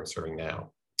 where I'm serving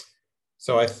now.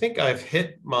 So I think I've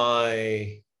hit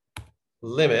my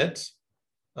limit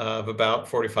of about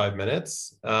 45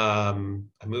 minutes. I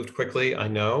moved quickly, I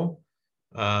know.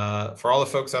 For all the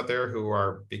folks out there who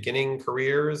are beginning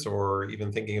careers or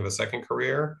even thinking of a second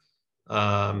career,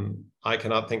 I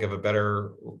cannot think of a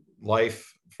better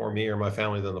life for me or my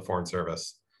family than the Foreign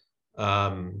Service.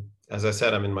 As I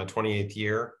said, I'm in my 28th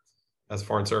year as a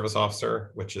Foreign Service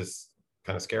officer, which is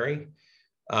kind of scary.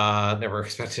 Never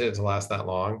expected it to last that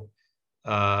long.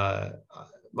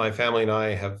 My family and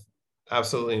I have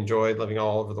absolutely enjoyed living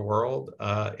all over the world.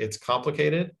 It's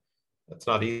complicated. It's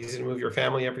not easy to move your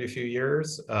family every few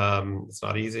years. It's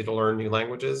not easy to learn new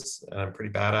languages, and I'm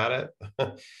pretty bad at it.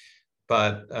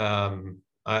 But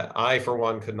I, for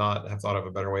one, could not have thought of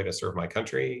a better way to serve my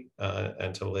country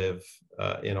and to live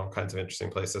in all kinds of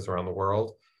interesting places around the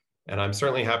world. And I'm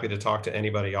certainly happy to talk to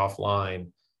anybody offline.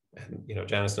 And, you know,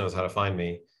 Janice knows how to find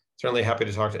me. Certainly happy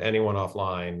to talk to anyone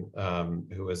offline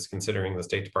who is considering the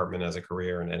State Department as a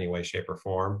career in any way, shape, or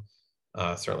form.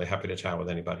 Certainly happy to chat with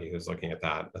anybody who's looking at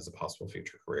that as a possible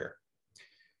future career.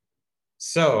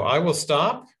 So I will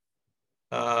stop.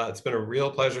 It's been a real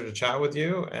pleasure to chat with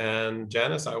you. And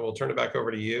Janice, I will turn it back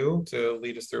over to you to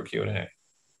lead us through Q&A.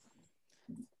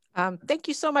 Thank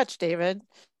you so much, David.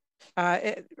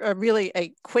 Really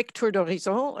a quick tour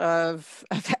d'horizon of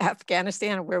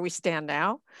Afghanistan and where we stand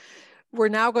now. We're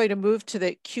now going to move to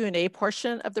the Q&A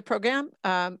portion of the program.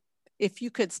 If you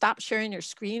could stop sharing your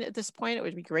screen at this point, it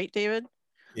would be great, David.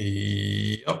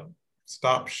 Yep,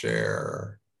 stop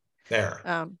share.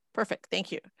 There. Perfect,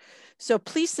 thank you. So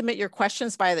please submit your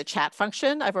questions via the chat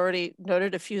function. I've already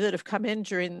noted a few that have come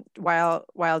in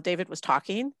while David was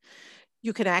talking.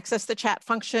 You can access the chat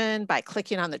function by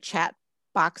clicking on the chat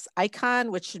box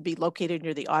icon, which should be located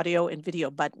near the audio and video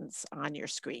buttons on your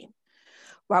screen.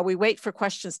 While we wait for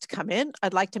questions to come in,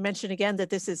 I'd like to mention again that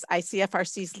this is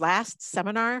ICFRC's last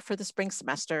seminar for the spring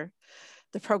semester.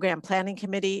 The Program Planning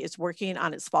Committee is working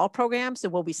on its fall programs,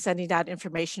 and we'll be sending out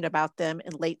information about them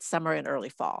in late summer and early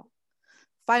fall.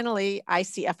 Finally,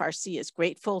 ICFRC is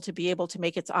grateful to be able to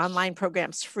make its online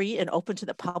programs free and open to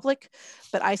the public,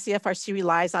 but ICFRC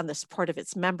relies on the support of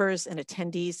its members and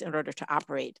attendees in order to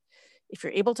operate. If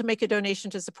you're able to make a donation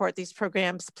to support these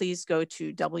programs, please go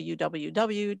to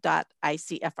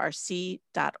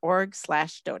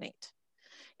www.icfrc.org/donate.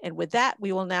 And with that,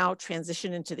 we will now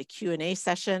transition into the Q&A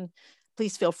session.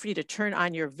 Please feel free to turn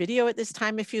on your video at this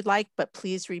time if you'd like, but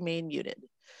please remain muted.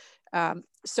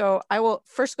 So I will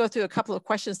first go through a couple of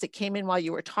questions that came in while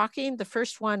you were talking. The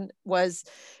first one was,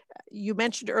 you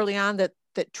mentioned early on that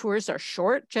tours are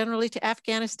short generally to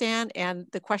Afghanistan, and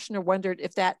the questioner wondered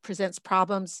if that presents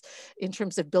problems in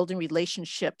terms of building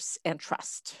relationships and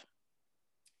trust.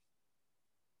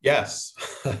 Yes,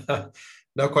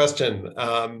 no question.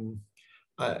 I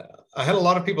had a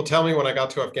lot of people tell me when I got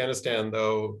to Afghanistan,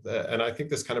 though, and I think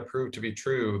this kind of proved to be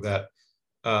true, that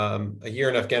a year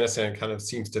in Afghanistan kind of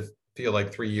seems to feel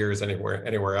like 3 years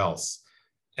anywhere else.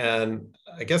 And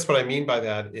I guess what I mean by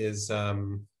that is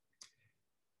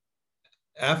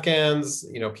Afghans,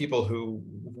 people who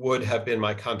would have been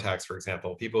my contacts, for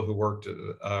example, people who worked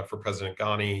for President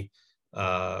Ghani,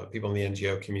 people in the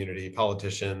NGO community,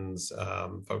 politicians,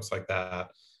 folks like that,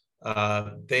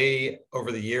 they,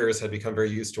 over the years, had become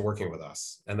very used to working with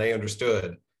us, and they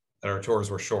understood that our tours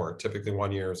were short, typically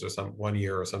 1 year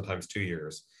or sometimes 2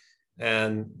 years.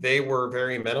 And they were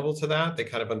very amenable to that. They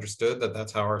kind of understood that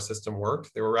that's how our system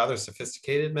worked. They were rather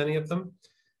sophisticated, many of them.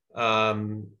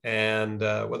 And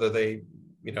whether they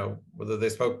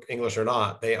spoke English or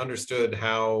not, they understood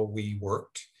how we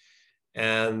worked.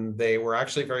 And they were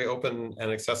actually very open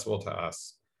and accessible to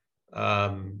us.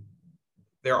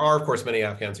 There are, of course, many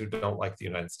Afghans who don't like the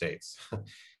United States.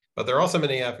 But there are also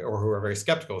many or who are very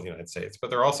skeptical of the United States. But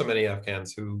there are also many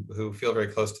Afghans who feel very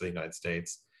close to the United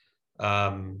States.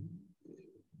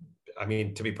 I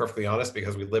mean, to be perfectly honest,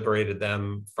 because we liberated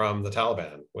them from the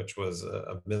Taliban, which was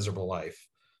a miserable life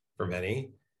for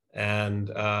many. And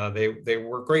they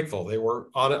were grateful.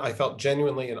 I felt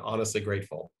genuinely and honestly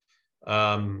grateful.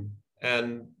 And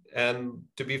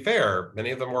to be fair, many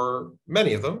of them,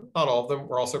 not all of them,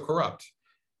 were also corrupt.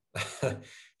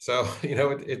 So,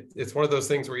 it's one of those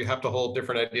things where you have to hold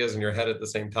different ideas in your head at the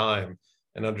same time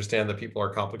and understand that people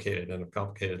are complicated and have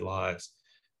complicated lives.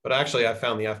 But actually, I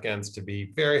found the Afghans to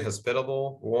be very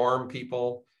hospitable, warm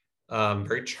people,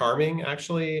 very charming,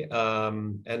 actually.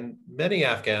 And many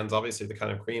Afghans, obviously the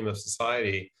kind of cream of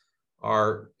society,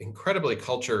 are incredibly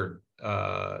cultured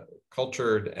and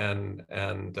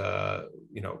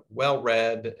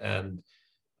well-read, and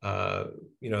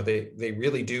they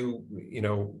really do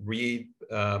read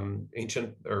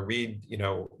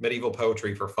medieval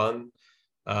poetry for fun.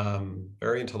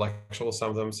 Very intellectual, some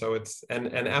of them. So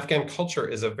and Afghan culture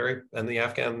is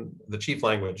the chief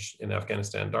language in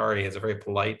Afghanistan, Dari, is a very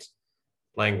polite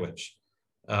language,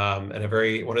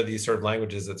 and one of these sort of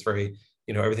languages that's very,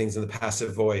 everything's in the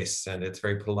passive voice, and it's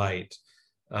very polite.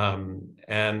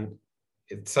 And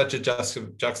it's such a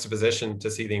juxtaposition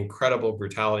to see the incredible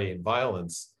brutality and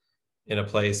violence in a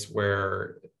place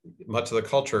where much of the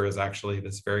culture is actually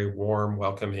this very warm,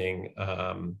 welcoming,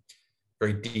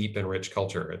 very deep and rich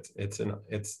culture.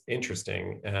 It's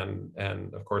interesting,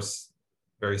 and of course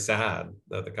very sad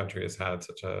that the country has had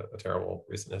such a terrible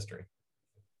recent history.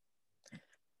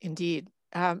 Indeed.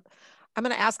 I'm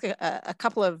going to ask a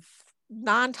couple of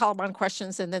non-Taliban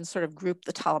questions and then sort of group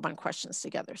the Taliban questions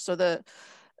together. So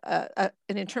and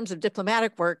in terms of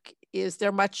diplomatic work, is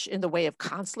there much in the way of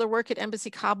consular work at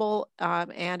Embassy Kabul?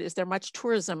 And is there much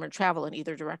tourism or travel in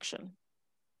either direction?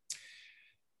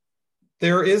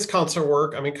 There is consular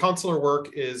work. I mean, consular work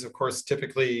is, of course,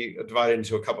 typically divided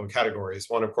into a couple of categories.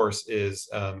 One, of course, is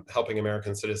helping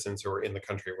American citizens who are in the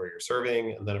country where you're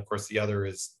serving. And then, of course, the other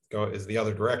is the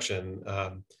other direction,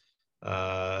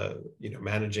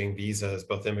 managing visas,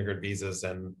 both immigrant visas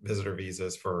and visitor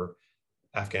visas for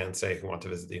Afghans, say, who want to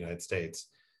visit the United States.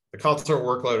 The consular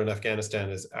workload in Afghanistan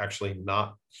is actually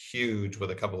not huge,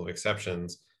 with a couple of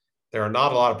exceptions. There are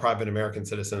not a lot of private American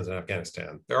citizens in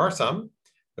Afghanistan. There are some.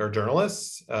 There are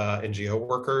journalists, NGO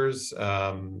workers,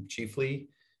 chiefly.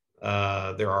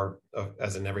 There are,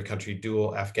 as in every country,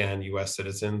 dual Afghan US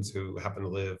citizens who happen to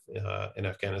live in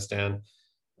Afghanistan.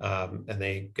 And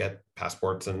they get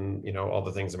passports and all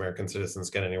the things American citizens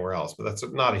get anywhere else, but that's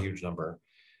not a huge number.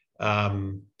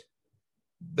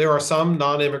 There are some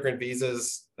non-immigrant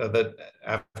visas that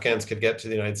Afghans could get to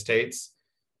the United States,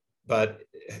 but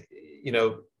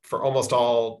for almost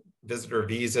all visitor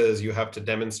visas, you have to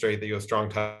demonstrate that you have strong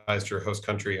ties to your host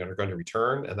country and are going to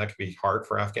return, and that can be hard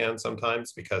for Afghans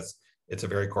sometimes because it's a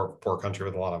very poor country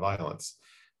with a lot of violence.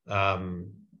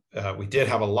 We did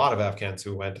have a lot of Afghans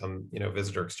who went on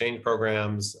visitor exchange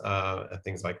programs and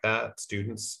things like that,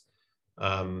 students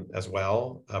as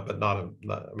well, but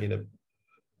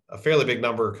a fairly big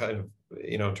number, kind of,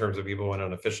 in terms of people who went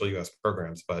on official US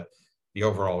programs, but the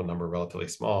overall number relatively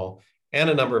small, and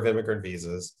a number of immigrant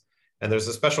visas. And there's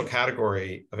a special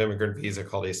category of immigrant visa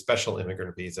called a special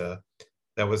immigrant visa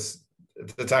that's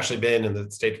actually been in the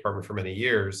State Department for many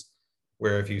years,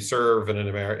 where if you serve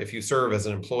as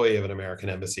an employee of an American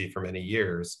embassy for many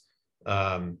years,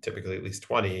 typically at least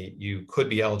 20, you could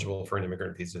be eligible for an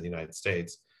immigrant visa to the United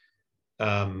States.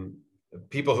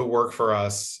 People who work for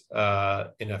us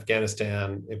in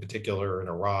Afghanistan, in particular, in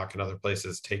Iraq and other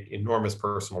places, take enormous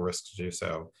personal risks to do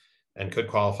so, and could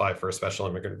qualify for a special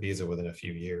immigrant visa within a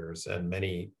few years. And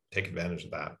many take advantage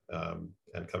of that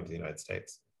and come to the United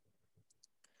States.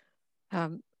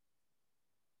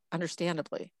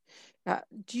 Understandably.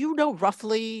 Do you know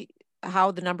roughly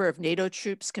how the number of NATO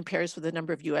troops compares with the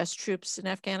number of US troops in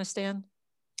Afghanistan?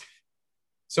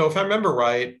 So if I remember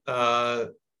right,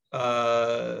 the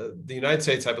United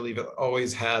States, I believe,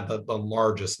 always had the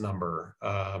largest number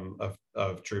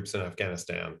of troops in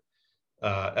Afghanistan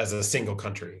as a single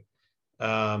country.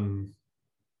 If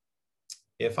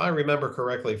I remember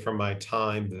correctly from my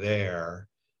time there,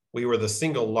 we were the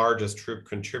single largest troop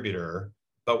contributor,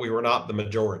 but we were not the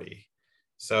majority.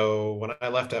 So when I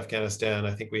left Afghanistan,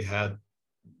 I think we had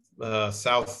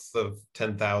south of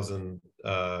 10,000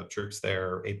 troops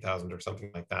there, 8,000 or something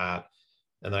like that.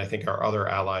 And I think our other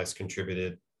allies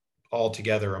contributed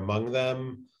altogether among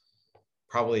them,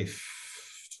 probably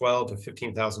 12 to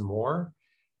 15,000 more.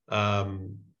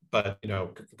 But, you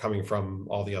know, coming from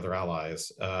all the other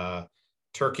allies.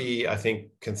 Turkey, I think,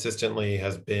 consistently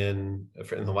has been,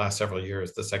 in the last several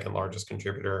years, the second largest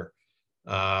contributor.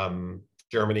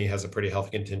 Germany has a pretty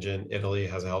healthy contingent. Italy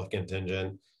has a healthy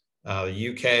contingent. The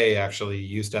UK actually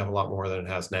used to have a lot more than it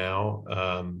has now.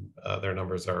 Their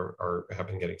numbers have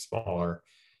been getting smaller.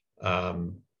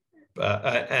 And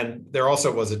there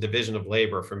also was a division of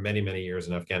labor for many, many years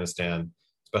in Afghanistan,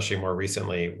 especially more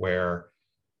recently, where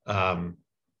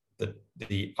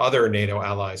the other NATO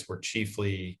allies were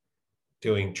chiefly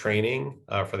doing training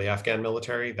for the Afghan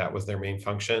military. That was their main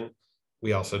function.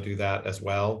 We also do that as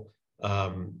well.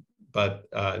 But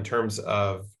in terms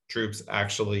of troops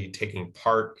actually taking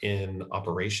part in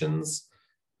operations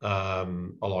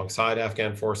alongside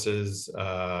Afghan forces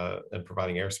and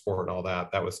providing air support and all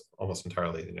that, that was almost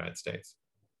entirely the United States.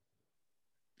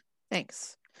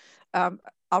 Thanks.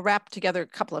 I'll wrap together a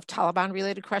couple of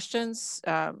Taliban-related questions.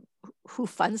 Who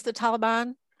funds the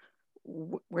Taliban?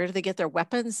 Where do they get their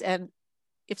weapons? And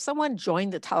if someone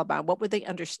joined the Taliban, what would they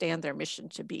understand their mission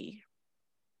to be?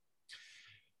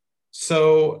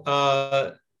 So,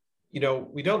 you know,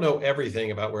 we don't know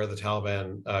everything about where the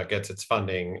Taliban gets its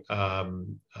funding,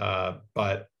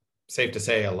 but safe to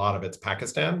say a lot of it's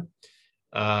Pakistan.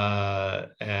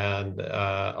 And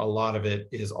a lot of it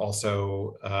is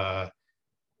also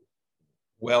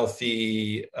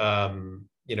wealthy,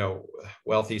 you know,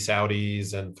 wealthy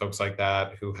Saudis and folks like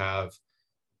that who have,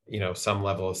 you know, some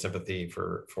level of sympathy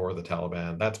for the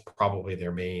Taliban. That's probably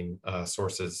their main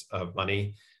sources of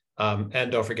money. And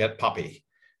don't forget Poppy.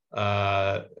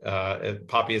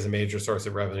 Poppy is a major source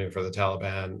of revenue for the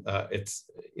Taliban. It's,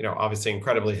 you know, obviously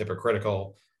incredibly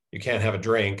hypocritical. You can't have a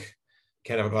drink,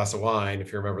 can't have a glass of wine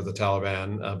if you're a member of the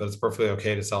Taliban, but it's perfectly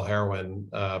okay to sell heroin,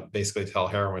 basically sell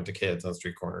heroin to kids on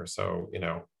street corners. So, you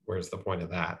know, where's the point of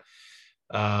that?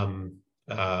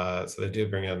 So they do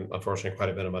bring in, unfortunately, quite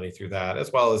a bit of money through that,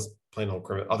 as well as plain old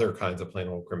other kinds of plain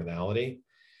old criminality.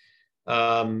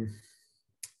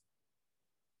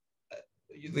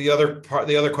 The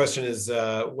other question is,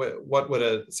 what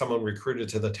would someone recruited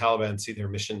to the Taliban see their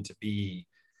mission to be?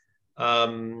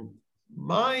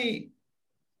 My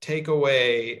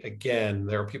takeaway, again,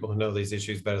 there are people who know these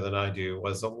issues better than I do,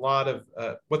 was a lot of,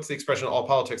 what's the expression? All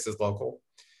politics is local.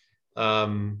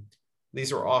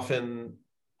 These are often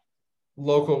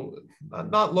local,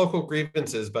 not local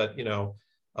grievances, but, you know,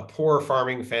 a poor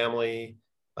farming family,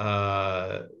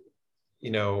 you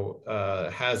know,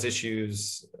 has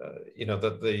issues, you know,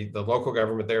 the local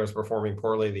government there is performing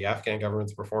poorly, the Afghan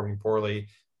government's performing poorly,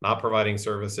 not providing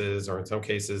services, or in some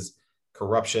cases,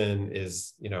 corruption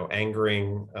is, you know,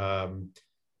 angering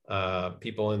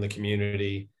people in the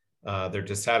community. They're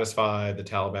dissatisfied. The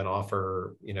Taliban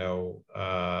offer, you know,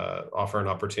 offer an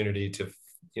opportunity to,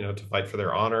 you know, to fight for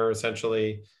their honor,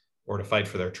 essentially, or to fight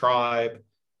for their tribe.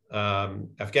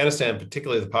 Afghanistan,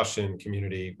 particularly the Pashtun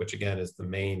community, which again is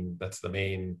that's the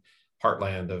main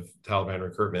heartland of Taliban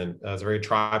recruitment, is a very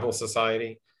tribal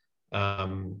society.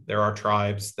 There are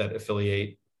tribes that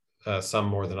affiliate some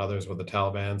more than others with the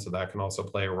Taliban, so that can also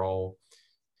play a role.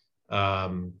 But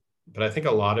I think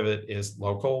a lot of it is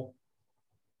local.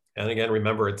 And again,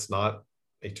 remember, it's not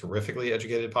a terrifically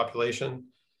educated population.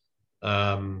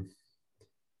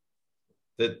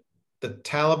 The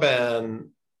Taliban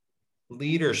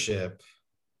leadership,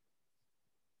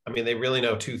 I mean, they really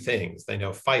know two things. They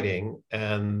know fighting,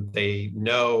 and they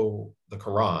know the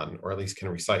Quran, or at least can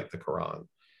recite the Quran.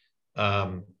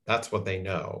 That's what they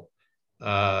know.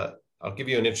 I'll give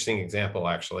you an interesting example,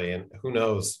 actually, and who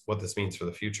knows what this means for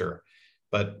the future.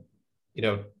 But, you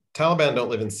know, Taliban don't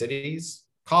live in cities.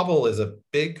 Kabul is a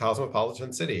big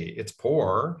cosmopolitan city. It's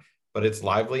poor, but it's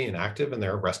lively and active, and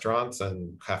there are restaurants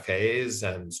and cafes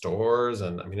and stores.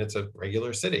 And I mean, it's a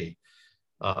regular city,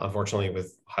 unfortunately,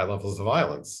 with high levels of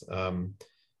violence. There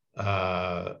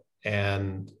are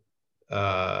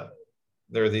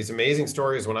these amazing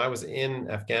stories. When I was in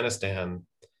Afghanistan,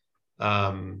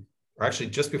 or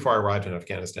actually just before I arrived in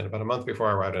Afghanistan, about a month before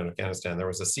I arrived in Afghanistan, there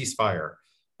was a ceasefire,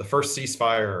 the first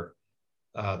ceasefire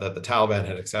that the Taliban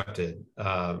had accepted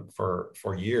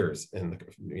for years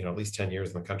at least 10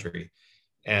 years in the country,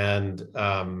 and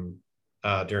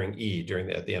during Eid,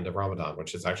 at the end of Ramadan,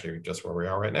 which is actually just where we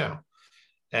are right now.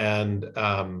 And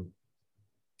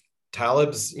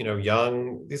Talibs,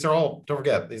 young, these are all, don't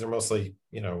forget, these are mostly,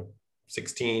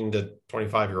 16 to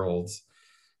 25-year-olds.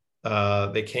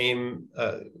 They came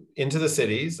into the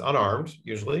cities unarmed,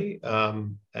 usually,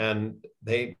 and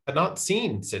they had not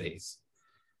seen cities.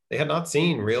 They had not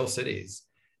seen real cities.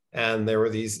 And there were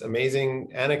these amazing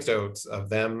anecdotes of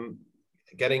them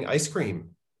getting ice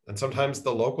cream. And sometimes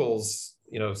the locals,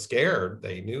 scared,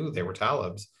 they knew they were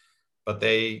Talibs, but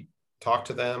they talked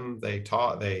to them, they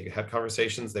had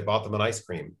conversations, they bought them an ice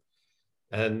cream.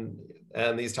 And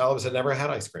these Talibs had never had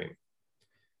ice cream.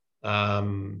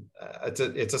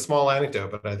 It's a small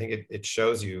anecdote, but I think it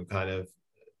shows you kind of,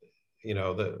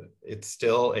 it's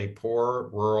still a poor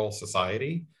rural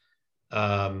society.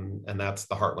 And that's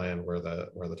the heartland where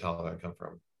the Taliban come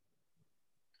from.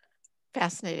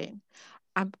 Fascinating.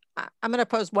 I'm going to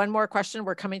pose one more question.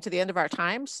 We're coming to the end of our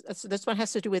time. So this one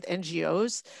has to do with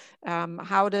NGOs.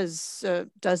 How does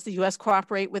the U.S.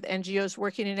 cooperate with NGOs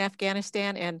working in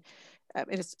Afghanistan? And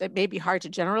it may be hard to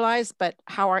generalize, but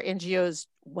how are NGOs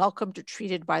welcomed or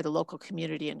treated by the local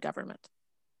community and government?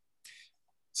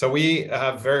 So we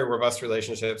have very robust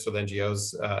relationships with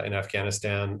NGOs in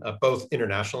Afghanistan, both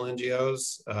international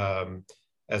NGOs,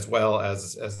 as well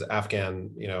as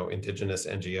Afghan, indigenous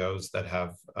NGOs that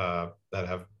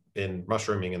have been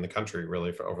mushrooming in the country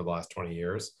really for over the last 20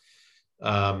 years.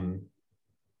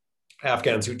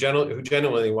 Afghans who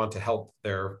genuinely want to help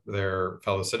their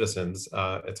fellow citizens.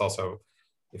 It's also,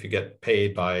 if you get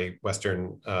paid by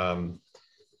Western, by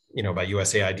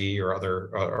USAID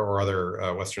or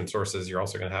other Western sources, you're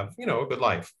also going to have a good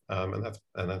life, and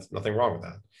that's nothing wrong with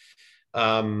that.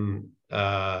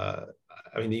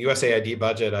 The USAID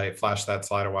budget, I flashed that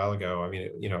slide a while ago.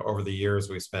 Over the years,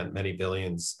 we've spent many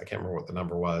billions. I can't remember what the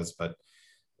number was, but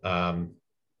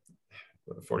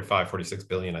 46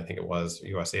 billion, I think it was,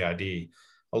 USAID.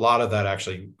 A lot of that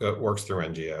actually works through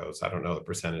NGOs. I don't know the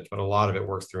percentage, but a lot of it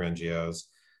works through NGOs.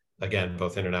 Again,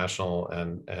 both international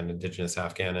and indigenous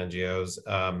Afghan NGOs.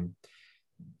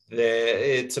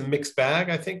 It's a mixed bag,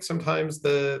 I think, sometimes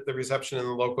the reception in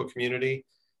the local community,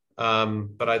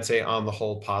 but I'd say on the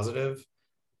whole positive.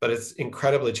 But it's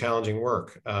incredibly challenging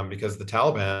work because the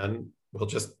Taliban will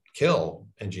just kill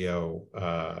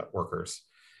NGO workers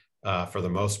for the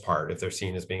most part if they're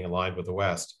seen as being aligned with the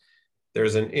West.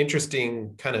 There's an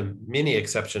interesting kind of mini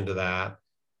exception to that,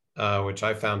 which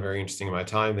I found very interesting in my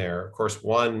time there. Of course,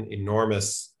 one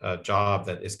enormous job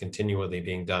that is continually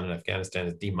being done in Afghanistan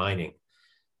is demining.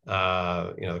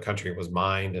 The country was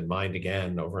mined and mined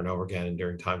again over and over again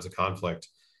during times of conflict.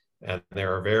 And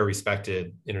there are very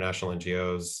respected international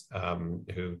NGOs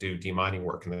who do demining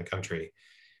work in the country.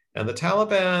 And the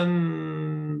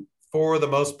Taliban, for the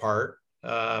most part,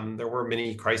 there were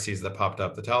many crises that popped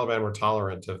up. The Taliban were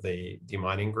tolerant of the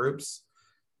demining groups.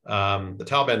 The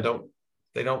Taliban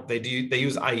they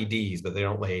use IEDs, but they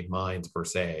don't lay mines per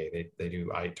se. They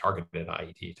do targeted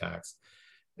IED attacks,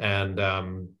 and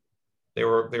they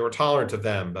were tolerant of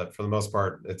them. But for the most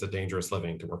part, it's a dangerous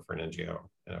living to work for an NGO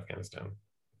in Afghanistan.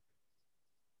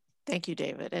 Thank you,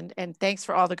 David, and thanks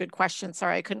for all the good questions.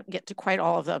 Sorry, I couldn't get to quite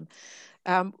all of them.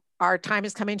 Our time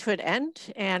is coming to an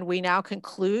end, and we now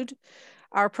conclude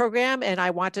our program. And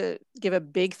I want to give a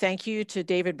big thank you to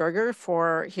David Berger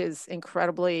for his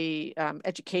incredibly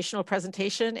educational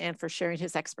presentation and for sharing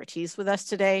his expertise with us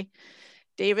today.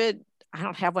 David, I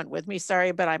don't have one with me,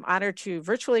 sorry, but I'm honored to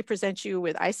virtually present you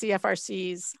with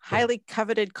ICFRC's highly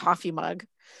coveted coffee mug.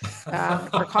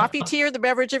 For coffee, tea, or the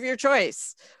beverage of your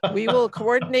choice. We will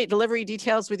coordinate delivery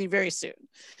details with you very soon.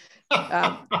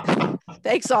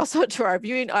 Thanks also to our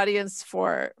viewing audience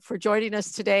for joining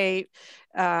us today.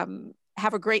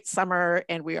 Have a great summer,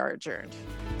 and we are adjourned.